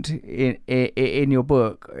found in your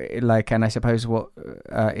book, like, and I suppose what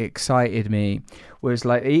excited me was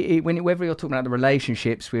like whenever you're talking about the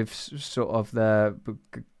relationships with sort of the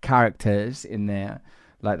characters in there,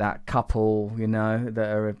 like that couple, that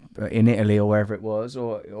are in Italy or wherever it was,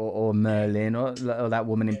 or Merlin, or that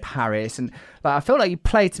woman in Paris, and like I felt like you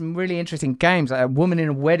played some really interesting games, like a woman in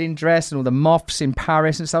a wedding dress and all the moths in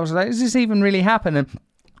Paris and stuff. I was like, does this even really happen? And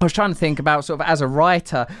I was trying to think about sort of as a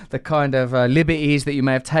writer, the kind of liberties that you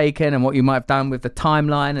may have taken and what you might have done with the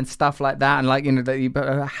timeline and stuff like that. And like, that you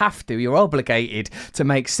you're obligated to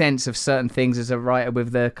make sense of certain things as a writer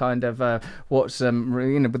with the kind of with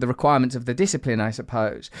the requirements of the discipline, I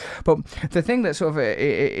suppose. But the thing that sort of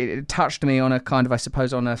it touched me on a kind of, I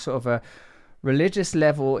suppose, on a sort of a religious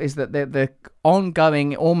level is that the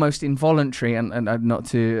ongoing, almost involuntary, and not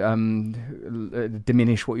to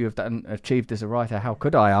diminish what you have achieved as a writer, how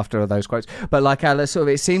could I after those quotes, but like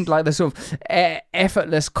it seemed like the sort of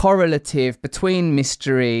effortless correlative between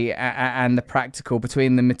mystery and the practical,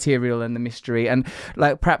 between the material and the mystery, and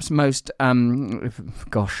like perhaps most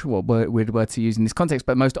what weird word to use in this context,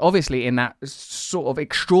 but most obviously in that sort of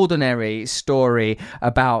extraordinary story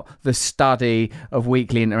about the study of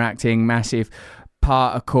weakly interacting massive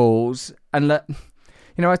particles. And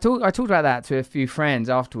I talked about that to a few friends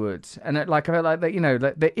afterwards, and I felt like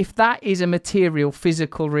that, if that is a material,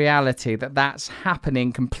 physical reality, that's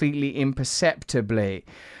happening completely imperceptibly,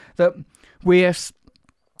 that we're,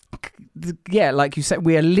 like you said,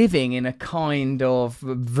 we are living in a kind of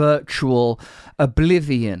virtual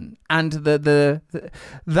oblivion, and that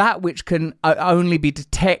which can only be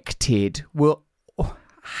detected will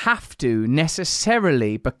have to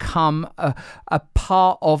necessarily become a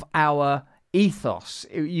part of our ethos.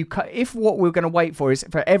 If what we're going to wait for is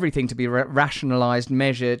for everything to be rationalized,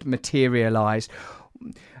 measured, materialized,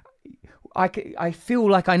 I feel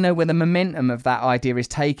like I know where the momentum of that idea is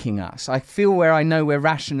taking us. I feel where I know where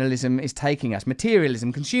rationalism is taking us.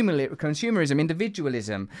 Materialism, consumerism,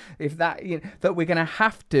 individualism. If that, that we're going to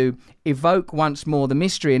have to evoke once more the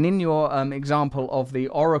mystery. And in your example of the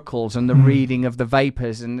oracles and the reading of the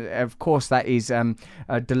vapors, and of course that is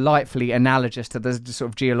delightfully analogous to the sort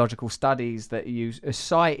of geological studies that you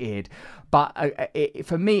cited. But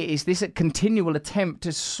for me, is this a continual attempt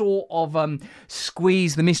to sort of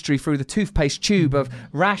squeeze the mystery through the toothpaste tube of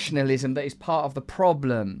rationalism that is part of the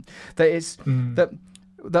problem? That is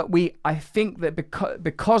I think that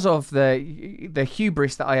because of the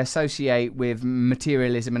hubris that I associate with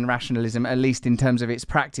materialism and rationalism, at least in terms of its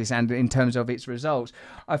practice and in terms of its results,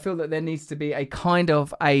 I feel that there needs to be a kind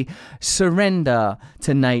of a surrender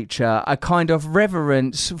to nature, a kind of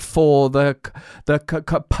reverence for the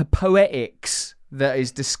poetics that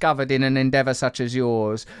is discovered in an endeavour such as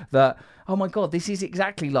yours, that, oh my God, this is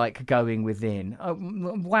exactly like going within.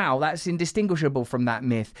 Wow, that's indistinguishable from that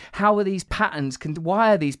myth. How are these patterns,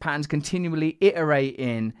 why are these patterns continually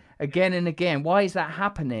iterating again and again? Why is that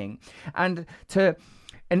happening? And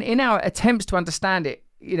in our attempts to understand it,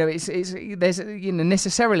 there's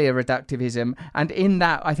necessarily a reductivism, and in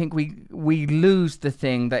that I think we lose the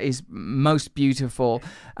thing that is most beautiful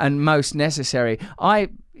and most necessary.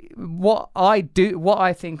 What I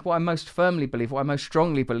most firmly believe, what I most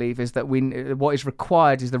strongly believe, is that what is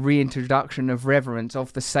required is the reintroduction of reverence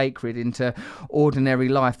of the sacred into ordinary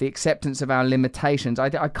life, the acceptance of our limitations.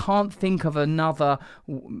 I can't think of another,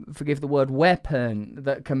 forgive the word, weapon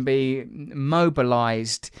that can be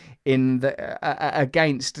mobilized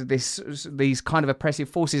against these kind of oppressive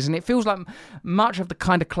forces. And it feels like much of the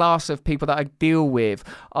kind of class of people that I deal with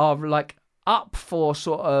are like up for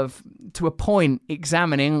sort of, to a point,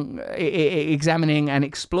 examining and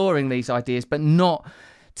exploring these ideas, but not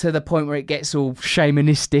to the point where it gets all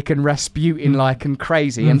shamanistic and Rasputin-like and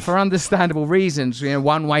crazy. And for understandable reasons,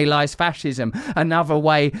 one way lies fascism, another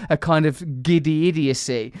way a kind of giddy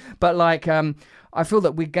idiocy. But I feel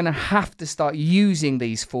that we're going to have to start using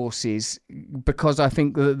these forces, because I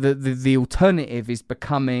think the alternative is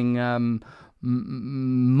becoming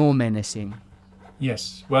more menacing.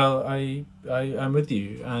 Yes, well, I'm with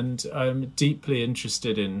you, and I'm deeply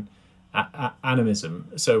interested in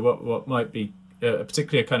animism. So what might be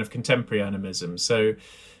particularly a kind of contemporary animism. So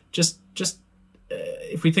just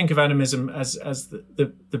if we think of animism as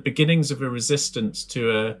the beginnings of a resistance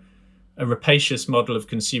to a rapacious model of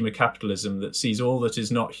consumer capitalism that sees all that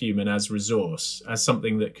is not human as resource, as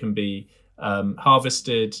something that can be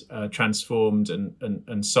harvested, transformed,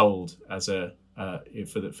 and sold as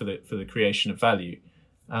for the creation of value,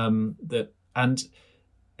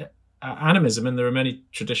 animism, and there are many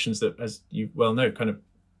traditions that, as you well know, kind of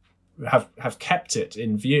have kept it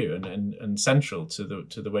in view and central to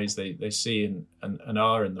the ways they see and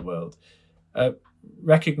are in the world,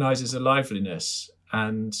 recognizes a liveliness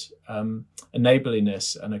and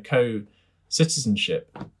enablingness and a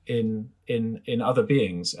co-citizenship in other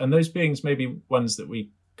beings, and those beings may be ones that we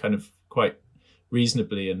kind of quite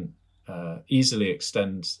reasonably and easily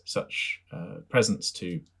extend such presence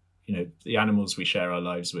to, the animals we share our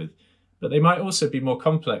lives with, but they might also be more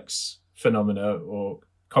complex phenomena or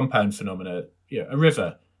compound phenomena. A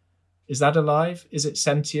river, is that alive? Is it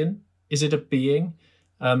sentient? Is it a being?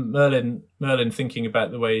 Merlin thinking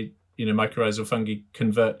about the way mycorrhizal fungi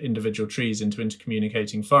convert individual trees into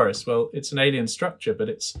intercommunicating forests. Well, it's an alien structure, but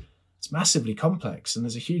it's massively complex, and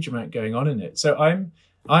there's a huge amount going on in it. So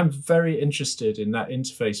I'm very interested in that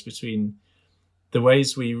interface between the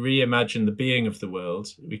ways we reimagine the being of the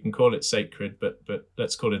world. We can call it sacred, but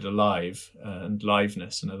let's call it alive, and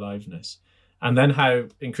liveness and aliveness. And then how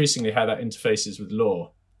that interfaces with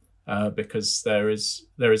law, because there is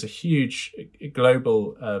a huge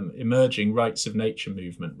global emerging rights of nature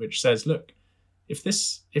movement which says, look, if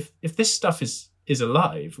this stuff is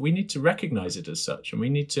alive, we need to recognize it as such, and we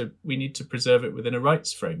need to preserve it within a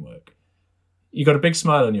rights framework. You got a big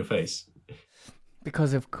smile on your face.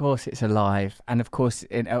 Because of course it's alive, and of course,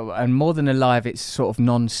 and more than alive, it's sort of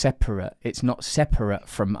non-separate. It's not separate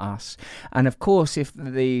from us. And of course, if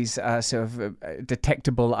these are sort of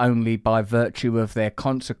detectable only by virtue of their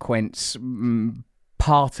consequence,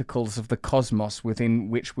 particles of the cosmos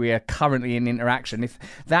within which we are currently in interaction, if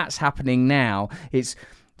that's happening now, it's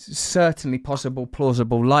certainly possible,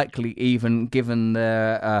 plausible, likely, even given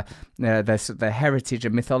the heritage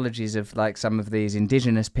and mythologies of like some of these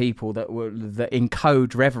indigenous people that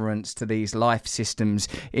encode reverence to these life systems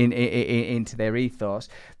into their ethos,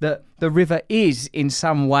 that the river is in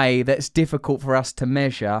some way that's difficult for us to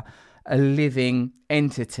measure, a living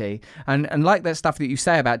entity. And like that stuff that you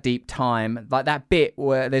say about deep time, like that bit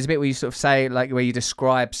where there's a bit where you sort of say, like where you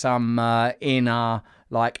describe some inner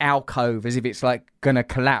like alcove as if it's like gonna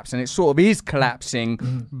collapse, and it sort of is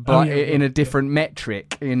collapsing, but in a different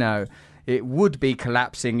metric, you know. It would be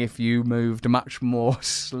collapsing if you moved much more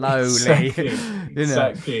slowly.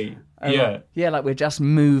 Exactly. Yeah, like we're just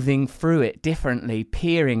moving through it differently,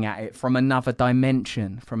 peering at it from another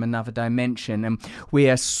dimension. And we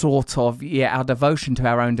are sort of, our devotion to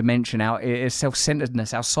our own dimension, our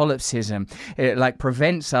self-centeredness, our solipsism, it like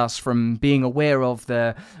prevents us from being aware of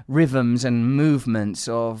the rhythms and movements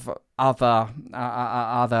of other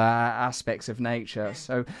aspects of nature.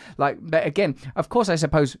 So, like, but again, of course, I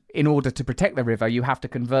suppose in order to protect the river, you have to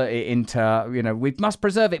convert it into, you know, we must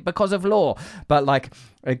preserve it because of law. But like,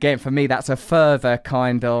 again, for me, that's a further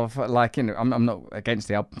kind of like, you know, I'm not against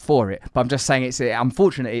it, I'm for it, but I'm just saying it's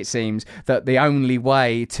unfortunate, it seems, that the only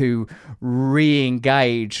way to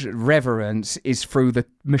re-engage reverence is through the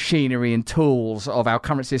machinery and tools of our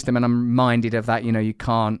current system. And I'm reminded of that, you know, you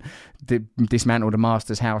can't dismantle the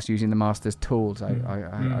master's house using the master's tools.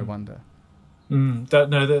 I wonder. I'm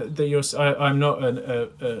not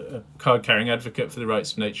a card-carrying advocate for the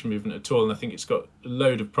rights of nature movement at all, and I think it's got a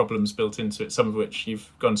load of problems built into it, some of which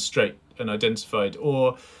you've gone straight and identified.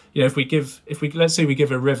 Or, you know, let's say we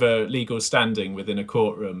give a river legal standing within a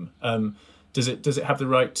courtroom, does it have the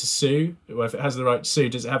right to sue? Well, if it has the right to sue,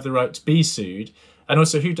 does it have the right to be sued? And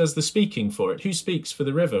also, who does the speaking for it? Who speaks for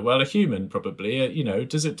the river? Well, a human, probably. You know,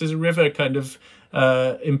 does a river kind of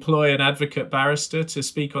employ an advocate barrister to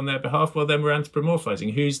speak on their behalf? Well, then we're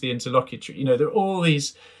anthropomorphizing. Who's the interlocutor? You know, there are all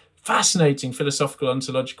these fascinating philosophical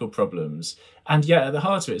ontological problems. And yet, at the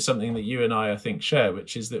heart of it is something that you and I think, share,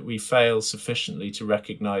 which is that we fail sufficiently to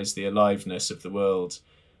recognize the aliveness of the world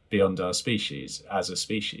beyond our species as a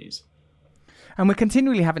species. And we're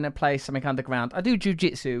continually having to play something underground. I do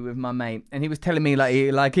jiu-jitsu with my mate, and he was telling me,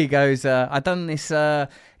 he goes, I've done this,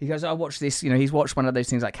 he goes, I watched this, you know, he's watched one of those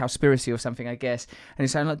things like Cowspiracy or something, I guess, and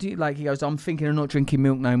he's saying, like, he goes, I'm thinking of not drinking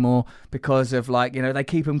milk no more because of, like, you know, they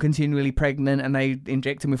keep them continually pregnant and they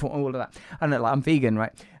inject them with all of that. And like, I'm vegan,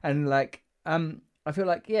 right? And like, I feel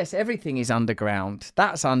like, yes, everything is underground.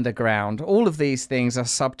 That's underground. All of these things are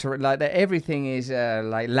subterranean. Like that, everything is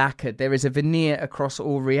like lacquered. There is a veneer across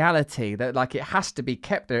all reality that, like, it has to be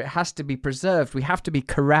kept there. It has to be preserved. We have to be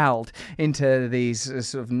corralled into these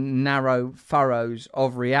sort of narrow furrows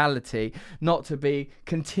of reality, not to be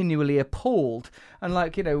continually appalled. And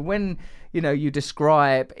like, you know, when, you know, you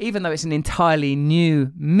describe, even though it's an entirely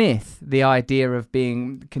new myth, the idea of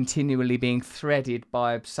continually being threaded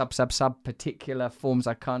by sub particular forms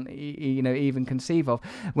I can't, you know, even conceive of.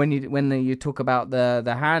 When you talk about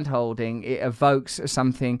the hand holding, it evokes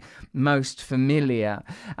something most familiar.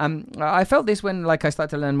 I felt this when, like, I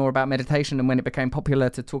started to learn more about meditation, and when it became popular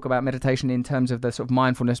to talk about meditation in terms of the sort of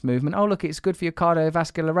mindfulness movement. Oh, look, it's good for your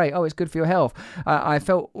cardiovascular rate. Oh, it's good for your health. I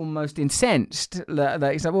felt almost incensed that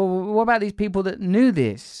it's like, well, what about these people that knew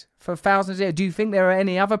this for thousands of years? Do you think there are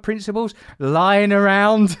any other principles lying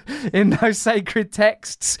around in those sacred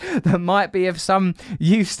texts that might be of some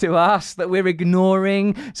use to us that we're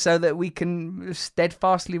ignoring so that we can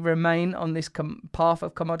steadfastly remain on this path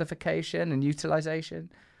of commodification and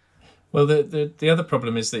utilization? Well, the other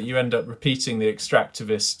problem is that you end up repeating the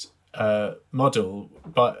extractivist model,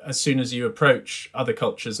 but as soon as you approach other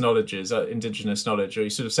cultures' knowledges, indigenous knowledge, or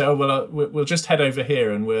you sort of say, oh, well, we'll just head over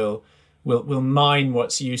here and we'll mine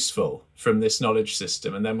what's useful from this knowledge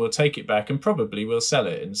system, and then we'll take it back and probably we'll sell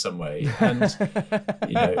it in some way. And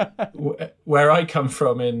you know, where I come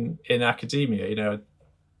from in academia, you know, I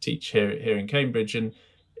teach here in Cambridge, and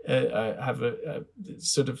I have a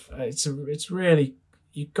sort of it's really,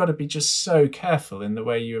 you've got to be just so careful in the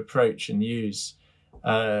way you approach and use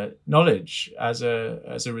knowledge as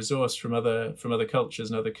a resource from other cultures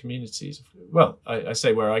and other communities. Well, I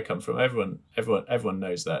say where I come from, everyone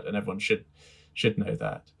knows that, and everyone should know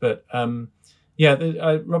that. But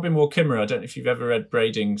Robin Wall Kimmerer, I don't know if you've ever read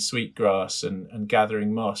Braiding Sweetgrass and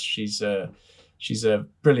Gathering Moss. She's a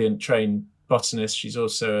brilliant trained botanist. She's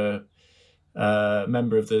also a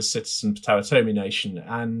member of the Citizen Potawatomi Nation,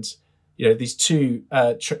 and you know, these two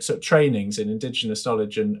sort of trainings in indigenous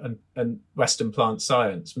knowledge and Western plant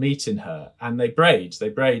science meet in her, and they braid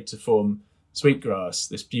to form sweetgrass,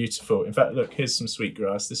 this beautiful, in fact, look, here's some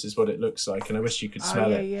sweetgrass, this is what it looks like, and I wish you could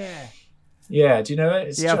smell it. Yeah, do you know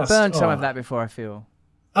it? I've burned some of that before, I feel.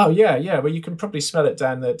 Oh yeah, well, you can probably smell it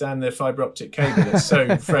down the fibre optic cable. It's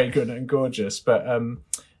so fragrant and gorgeous. But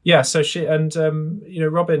so she and you know,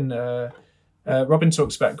 Robin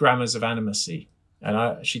talks about grammars of animacy.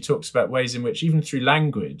 And she talks about ways in which, even through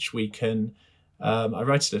language, we can I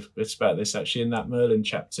write a bit about this actually in that Merlin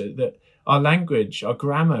chapter, that our language, our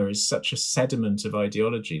grammar is such a sediment of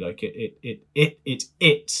ideology. Like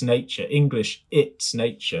it's nature, English, it's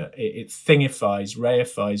nature. It thingifies,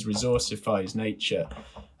 reifies, resourcifies nature.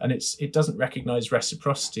 And it doesn't recognize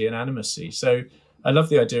reciprocity and animacy. So I love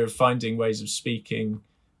the idea of finding ways of speaking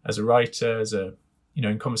as a writer,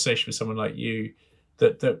 in conversation with someone like you,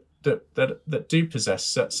 that do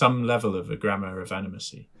possess some level of a grammar of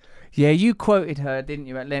animacy. Yeah, you quoted her, didn't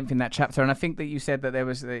you, at length in that chapter? And I think that you said that there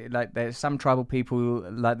was there's some tribal people who,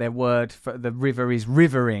 like, their word for the river is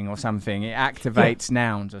rivering or something. It activates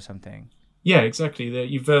nouns or something. Yeah, exactly.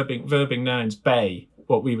 You verbing nouns. Bay,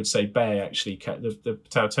 what we would say bay, actually, the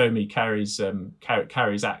tautomi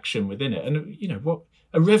carries action within it. And what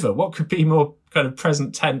a river? What could be more kind of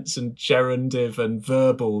present tense and gerundive and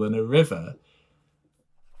verbal than a river?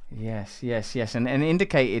 Yes, and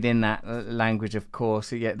indicated in that language, of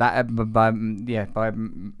course. Yeah, that by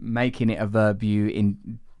making it a verb, you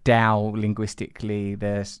endow linguistically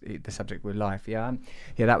the subject with life. Yeah,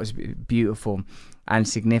 that was beautiful and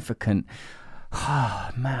significant. Oh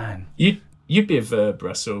man, you'd be a verb,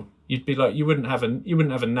 Russell. You'd be like, you wouldn't have a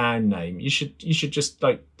noun name. You should just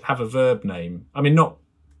like have a verb name. I mean, not.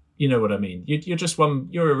 You know what I mean? You're just one.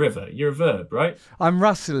 You're a river. You're a verb, right? I'm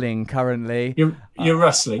rustling currently. You're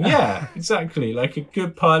rustling. Yeah, exactly. Like a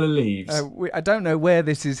good pile of leaves. I don't know where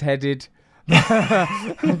this is headed. It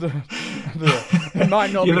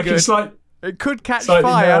might not You're be looking good. It could catch slightly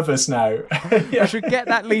fire. Nervous now. I should get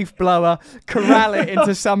that leaf blower, corral it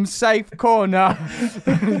into some safe corner.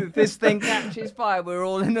 This thing catches fire, we're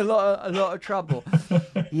all in a lot of trouble.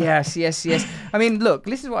 Yes. I mean, look,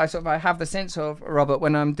 this is what I have the sense of, Robert,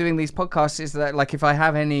 when I'm doing these podcasts, is that, like, if I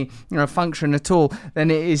have any function at all, then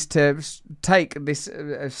it is to take this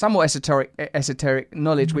somewhat esoteric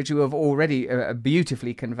knowledge, which you have already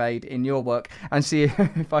beautifully conveyed in your work, and see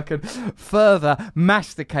if I can further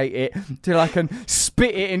masticate it till I can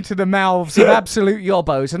spit it into the mouths of absolute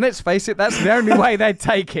yobbos. And let's face it, that's the only way they'd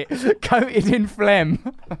take it, coated in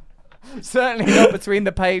phlegm. Certainly not between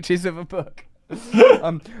the pages of a book.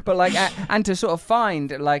 But like, and to sort of find,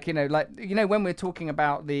 when we're talking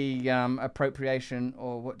about the appropriation,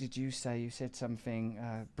 or what did you say? You said something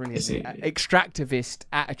brilliantly, extractivist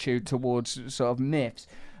attitude towards sort of myths,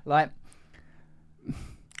 like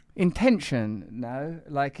intention. No,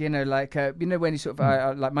 when you sort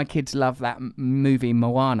of like, my kids love that movie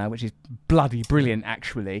Moana, which is bloody brilliant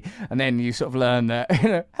actually, and then you sort of learn that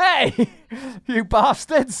hey, you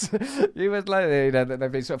bastards, you was like, that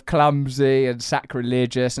they've been sort of clumsy and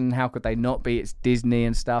sacrilegious, and how could they not be? It's Disney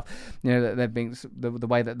and stuff, that they've been the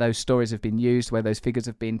way that those stories have been used, where those figures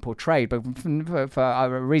have been portrayed, but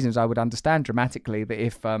for reasons I would understand dramatically, that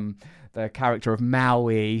if the character of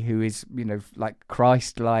Maui, who is, like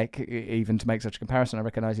Christ-like, even to make such a comparison, I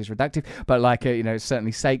recognise is reductive, but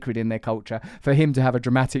certainly sacred in their culture. For him to have a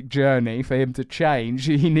dramatic journey, for him to change,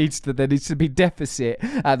 there needs to be deficit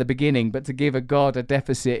at the beginning. But to give a god a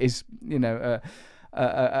deficit is,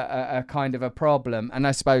 a kind of a problem. And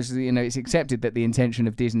I suppose it's accepted that the intention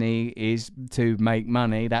of Disney is to make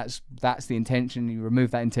money. That's the intention. You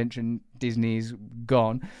remove that intention, Disney is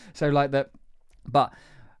gone. So like that, but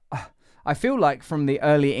I feel like from the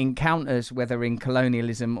early encounters, whether in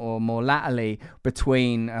colonialism or more latterly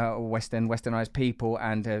between westernized people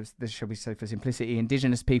and, shall we say for simplicity,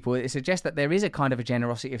 indigenous people, it suggests that there is a kind of a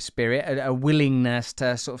generosity of spirit, a willingness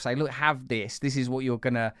to sort of say, look, have this. This is what you're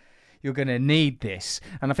gonna need this.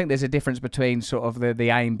 And I think there's a difference between sort of the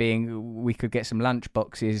aim being we could get some lunch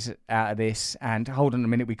boxes out of this, and hold on a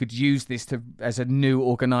minute, we could use this as a new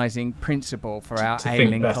organising principle for our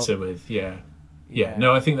ailing think better with. Yeah,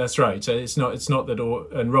 no, I think that's right. It's not that all,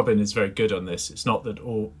 and Robin is very good on this. It's not that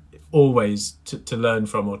always to learn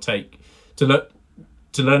from or take, to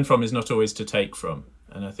learn from is not always to take from.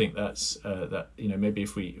 And I think that's maybe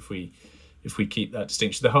if we keep that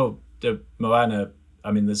distinction, the Moana.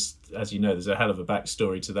 I mean, there's a hell of a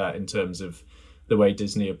backstory to that in terms of the way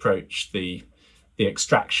Disney approached the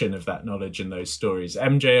extraction of that knowledge in those stories.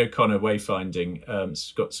 MJ O'Connor Wayfinding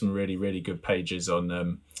has got some really, really good pages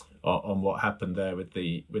on what happened there with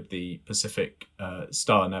the Pacific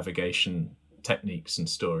star navigation techniques and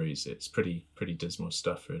stories. It's pretty dismal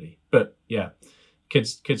stuff, really. But yeah,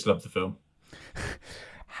 kids love the film.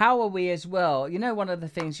 How are we as well? One of the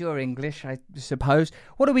things, you're English, I suppose.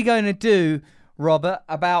 What are we going to do, Robert,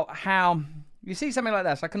 about how you see something like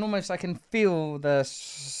that? I can feel the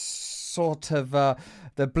sort of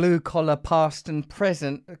the blue collar past and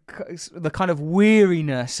present, the kind of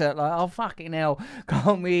weariness, like, oh fucking hell,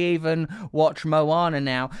 can't we even watch Moana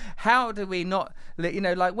now? How do we not,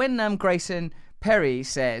 like when Grayson Perry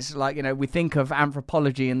says, like, we think of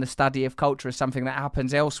anthropology and the study of culture as something that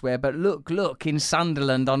happens elsewhere, but look in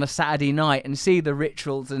Sunderland on a Saturday night and see the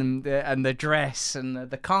rituals and the dress and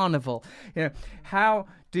the carnival. How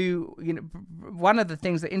do one of the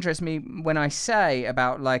things that interests me when I say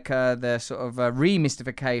about like the sort of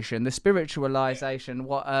remystification, the spiritualization,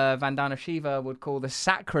 what Vandana Shiva would call the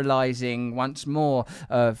sacralizing once more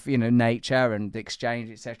of nature and exchange,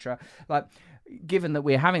 etc. Like, given that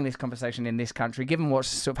we're having this conversation in this country, given what's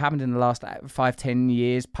sort of happened in the last 5-10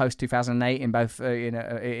 years post 2008 in both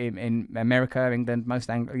in America, England, most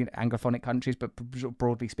Anglophonic countries, but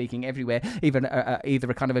broadly speaking everywhere, even either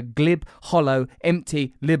a kind of a glib, hollow,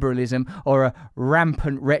 empty liberalism or a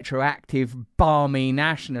rampant, retroactive, balmy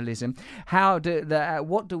nationalism,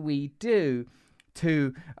 what do we do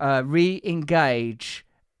to re-engage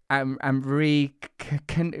and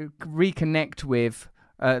reconnect with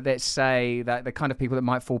let's say that the kind of people that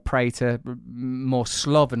might fall prey to more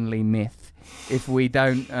slovenly myth if we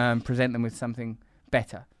don't present them with something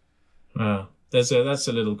better? Wow. That's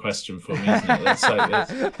a little question for me, isn't it? It's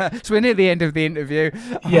like, so we're near the end of the interview.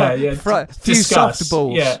 Yeah. Few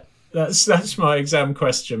softballs. Yeah, that's my exam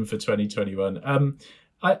question for 2021.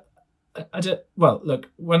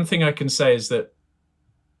 Look, one thing I can say is that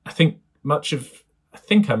I think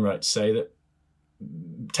I'm right to say that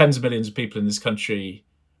tens of millions of people in this country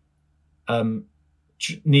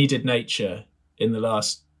needed nature in the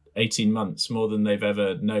last 18 months more than they've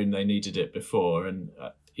ever known they needed it before. And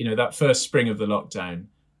that first spring of the lockdown,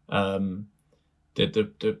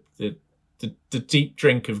 the deep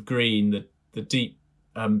drink of green, the deep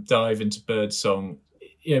dive into birdsong,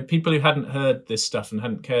 people who hadn't heard this stuff and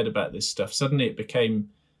hadn't cared about this stuff, suddenly it became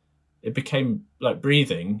like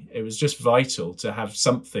breathing. It was just vital to have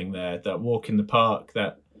something there, that walk in the park,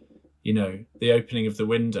 that the opening of the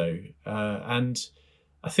window, and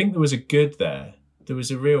I think there was a good there. There was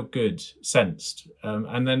a real good sensed,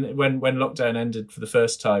 and then when lockdown ended for the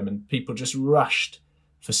first time and people just rushed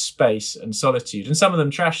for space and solitude, and some of them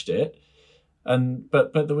trashed it,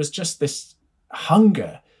 but there was just this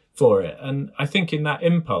hunger for it, and I think in that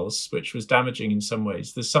impulse, which was damaging in some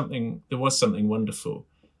ways, there was something wonderful.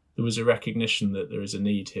 There was a recognition that there is a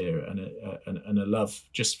need here and a love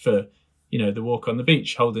just for the walk on the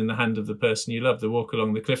beach, holding the hand of the person you love, the walk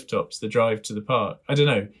along the cliff tops, the drive to the park. I don't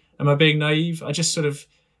know. Am I being naive? I just sort of,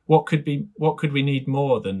 what could we need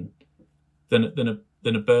more than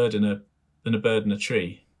a bird and a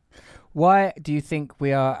tree? Why do you think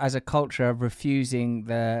we are, as a culture, refusing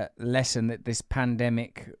the lesson that this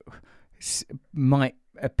pandemic might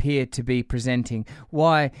appear to be presenting?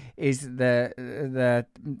 Why is the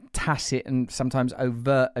tacit and sometimes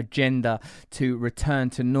overt agenda to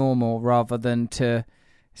return to normal rather than to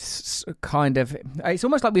kind of, it's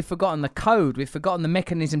almost like we've forgotten the code, we've forgotten the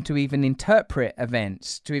mechanism to even interpret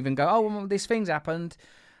events, to even go, oh, well, this thing's happened,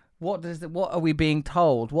 what are we being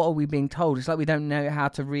told? It's like we don't know how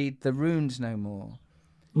to read the runes no more.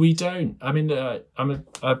 We don't. I mean, I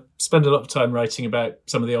spend a lot of time writing about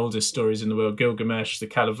some of the oldest stories in the world: Gilgamesh, the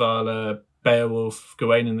Kalevala, Beowulf,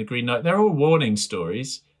 Gawain and the Green Knight. They're all warning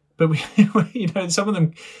stories, but some of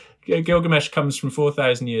them. Gilgamesh comes from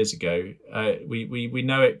 4,000 years ago. We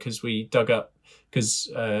know it because we dug up, because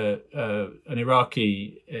an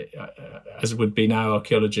Iraqi, as it would be now,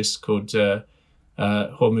 archaeologist called Hormuz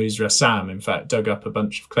Rassam, in fact, dug up a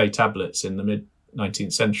bunch of clay tablets in the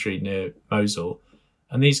mid-19th century near Mosul.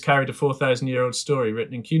 And these carried a 4,000-year-old story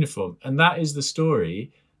written in cuneiform. And that is the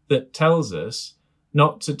story that tells us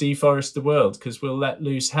not to deforest the world, because we'll let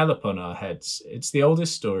loose hell upon our heads. It's the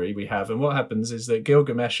oldest story we have. And what happens is that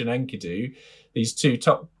Gilgamesh and Enkidu, these two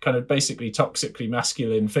kind of basically toxically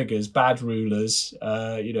masculine figures, bad rulers,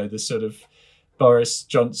 the sort of Boris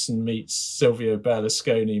Johnson meets Silvio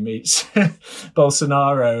Berlusconi meets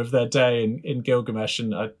Bolsonaro of their day in Gilgamesh.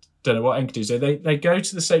 And I don't know what Enkidu. So they go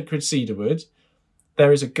to the sacred cedarwood.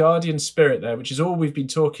 There is a guardian spirit there, which is all we've been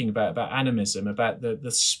talking about animism, about the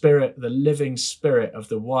spirit, the living spirit of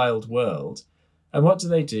the wild world. And what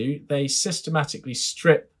do? They systematically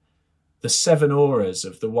strip the 7 auras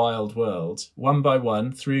of the wild world, one by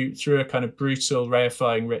one, through a kind of brutal,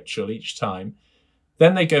 reifying ritual each time.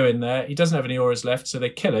 Then they go in there. He doesn't have any auras left, so they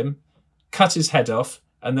kill him, cut his head off,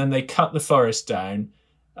 and then they cut the forest down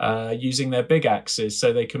using their big axes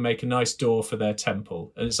so they can make a nice door for their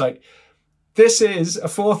temple. And it's like, this is a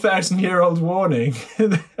 4,000-year-old warning,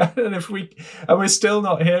 and we're still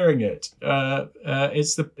not hearing it.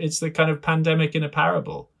 It's the kind of pandemic in a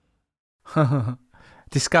parable.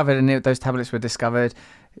 Discovered, and those tablets were discovered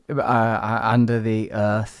under the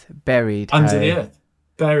earth, buried. Under the earth,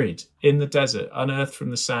 buried in the desert, unearthed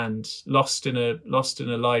from the sand, lost in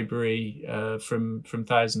a library from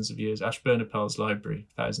thousands of years, Ashburnipal's library,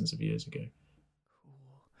 thousands of years ago.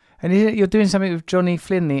 And you're doing something with Johnny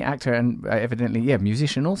Flynn, the actor, and evidently,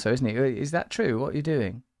 musician also, isn't he? Is that true? What are you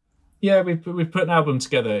doing? Yeah, we've put an album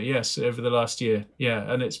together, yes, over the last year. Yeah,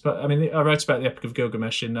 and I wrote about the Epic of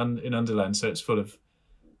Gilgamesh in Underland, so it's full of.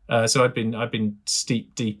 So I've been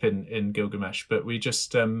steep deep in Gilgamesh, but we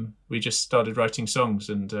just started writing songs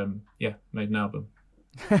and made an album.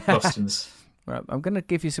 Boston's. Right, I'm going to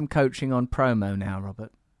give you some coaching on promo now,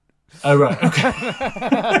 Robert. Oh right, okay.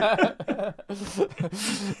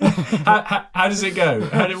 how does it go?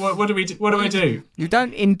 What do I do? You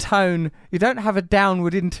don't intone. You don't have a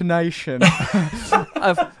downward intonation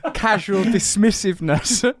of casual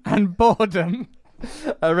dismissiveness and boredom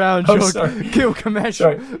around your Gilgamesh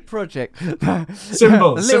project.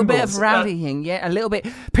 Symbols. A little bit of rallying, a little bit.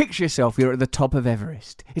 Picture yourself, you're at the top of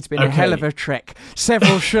Everest. It's been a hell of a trek.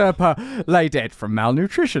 Several Sherpa lay dead from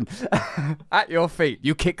malnutrition. At your feet,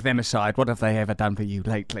 you kick them aside. What have they ever done for you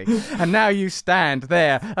lately? And now you stand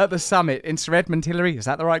there at the summit in Sir Edmund Hillary, is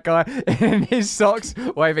that the right guy? In his socks,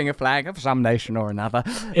 waving a flag of some nation or another.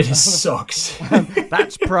 In his socks.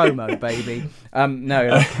 That's promo, baby.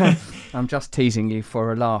 No, I'm just teasing you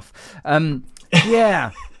for a laugh.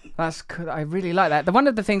 That's good. I really like that. One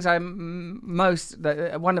of the things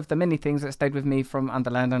one of the many things that stayed with me from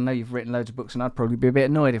Underland. I know you've written loads of books, and I'd probably be a bit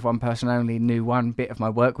annoyed if one person only knew one bit of my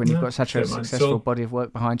work when you've got such a successful body of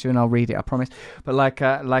work behind you. And I'll read it, I promise. But I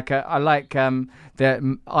like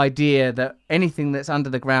the idea that anything that's under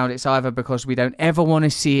the ground, it's either because we don't ever want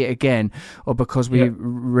to see it again, or because we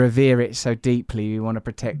revere it so deeply, we want to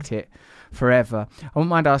protect it forever. I wouldn't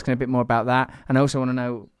mind asking a bit more about that, and I also want to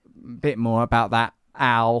know a bit more about that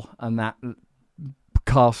owl and that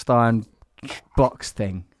cast iron box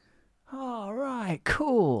thing. Oh, right,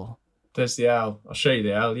 cool. There's the owl. I'll show you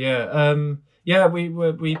the owl. We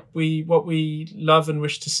what we love and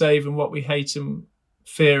wish to save, and what we hate and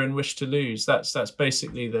fear and wish to lose. That's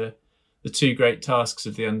basically the two great tasks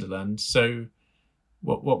of the Underland. So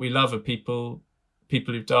what we love are people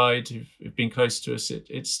who've died, who've been close to us.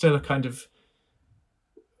 It's still a kind of,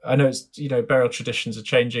 I know it's, burial traditions are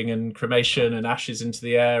changing, and cremation and ashes into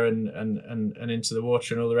the air and into the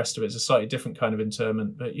water and all the rest of it is a slightly different kind of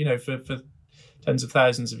interment. But, for tens of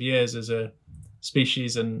thousands of years as a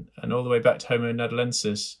species and all the way back to Homo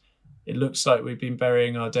nederlensis, it looks like we've been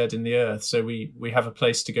burying our dead in the earth. So we have a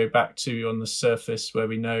place to go back to on the surface where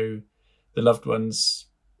we know the loved ones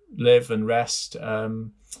live and rest.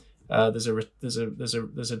 There's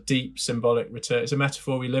a deep symbolic return. It's a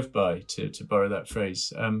metaphor we live by, to borrow that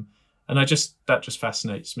phrase. And that just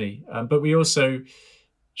fascinates me. But we also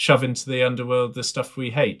shove into the underworld the stuff we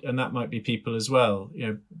hate, and that might be people as well.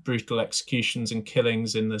 Brutal executions and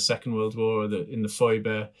killings in the Second World War, in the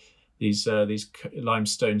Feuber, these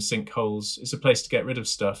limestone sinkholes. It's a place to get rid of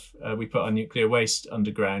stuff. We put our nuclear waste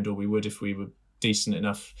underground, or we would if we were decent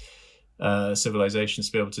enough civilizations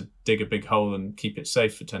to be able to dig a big hole and keep it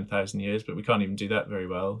safe for 10,000 years, but we can't even do that very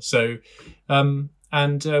well. So, and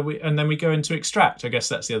then we go into extract. I guess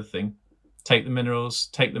that's the other thing. Take the minerals,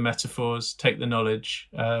 take the metaphors, take the knowledge.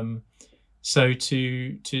 So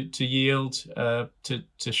to yield,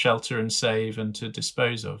 to shelter and save, and to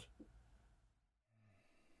dispose of.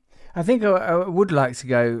 I think I would like to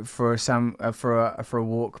go for a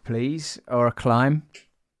walk, please, or a climb.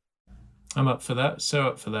 I'm up for that. So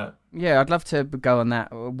up for that. Yeah, I'd love to go on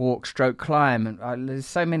that walk, stroke, climb. And there's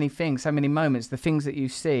so many things, so many moments, the things that you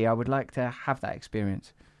see. I would like to have that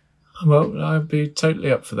experience. Well, I'd be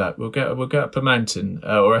totally up for that. We'll go up a mountain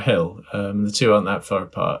or a hill. The two aren't that far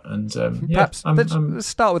apart. And perhaps let's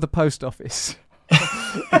start with the post office.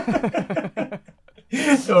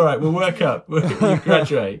 All right, we'll work up. We'll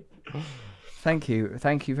graduate. Thank you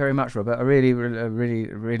very much, Robert. I really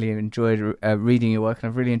enjoyed reading your work, and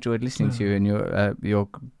I've really enjoyed listening to you and your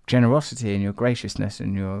generosity and your graciousness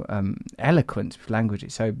and your eloquence with language.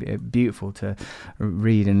 It's so beautiful to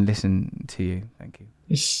read and listen to you. Thank you.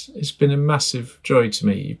 It's been a massive joy to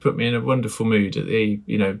me. You put me in a wonderful mood at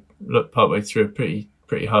the partway through a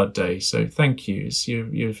pretty hard day. So thank you.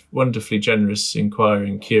 You're wonderfully generous,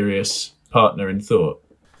 inquiring, curious partner in thought.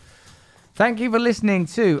 Thank you for listening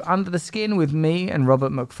to Under the Skin with me and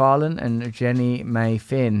Robert Macfarlane and Jenny May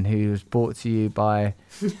Finn, who was brought to you by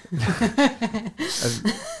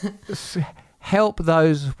Help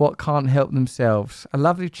Those What Can't Help Themselves, a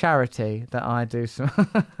lovely charity that I do.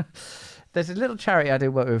 There's a little charity I do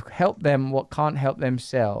work with, Help Them What Can't Help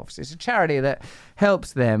Themselves. It's a charity that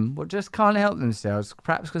helps them what just can't help themselves,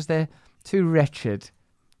 perhaps because they're too wretched,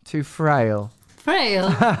 too frail, Frail?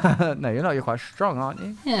 No, you're not. You're quite strong, aren't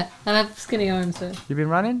you? Yeah, I have skinny arms, so You've been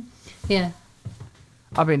running? yeah.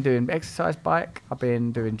 I've been doing exercise bike. I've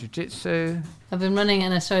been doing jiu-jitsu. I've been running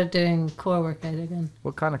and I started doing core workout again.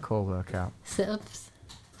 What kind of core workout? Sit-ups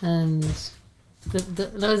and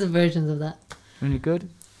loads of versions of that. Really good?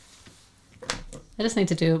 I just need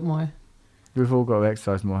to do it more. We've all got to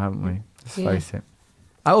exercise more, haven't we? Let's Yeah. face it.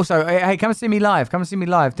 Also, hey, come and see me live. Come and see me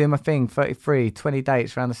live doing my thing, 33, 20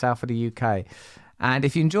 dates around the south of the UK. And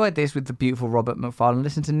if you enjoyed this with the beautiful Robert Macfarlane,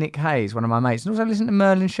 listen to Nick Hayes, one of my mates. And also listen to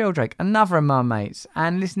Merlin Sheldrake, another of my mates.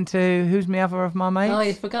 And listen to, who's my other of my mates? Oh,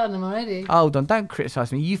 you've forgotten them already. Hold on, don't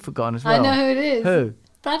criticise me. You've forgotten as well. I know who it is. Who?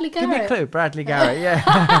 Bradley Give Garrett. me a clue. Bradley Garrett,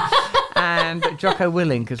 yeah. And Jocko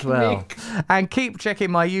Willink as well. Nick. And keep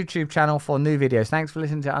checking my YouTube channel for new videos. Thanks for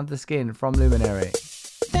listening to Under the Skin from Luminary.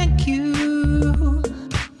 Thank you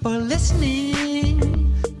for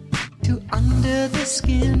listening to Under the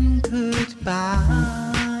Skin. Goodbye.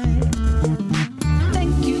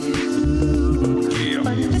 Thank you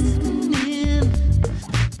for listening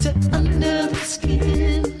to Under the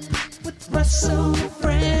Skin with Russell.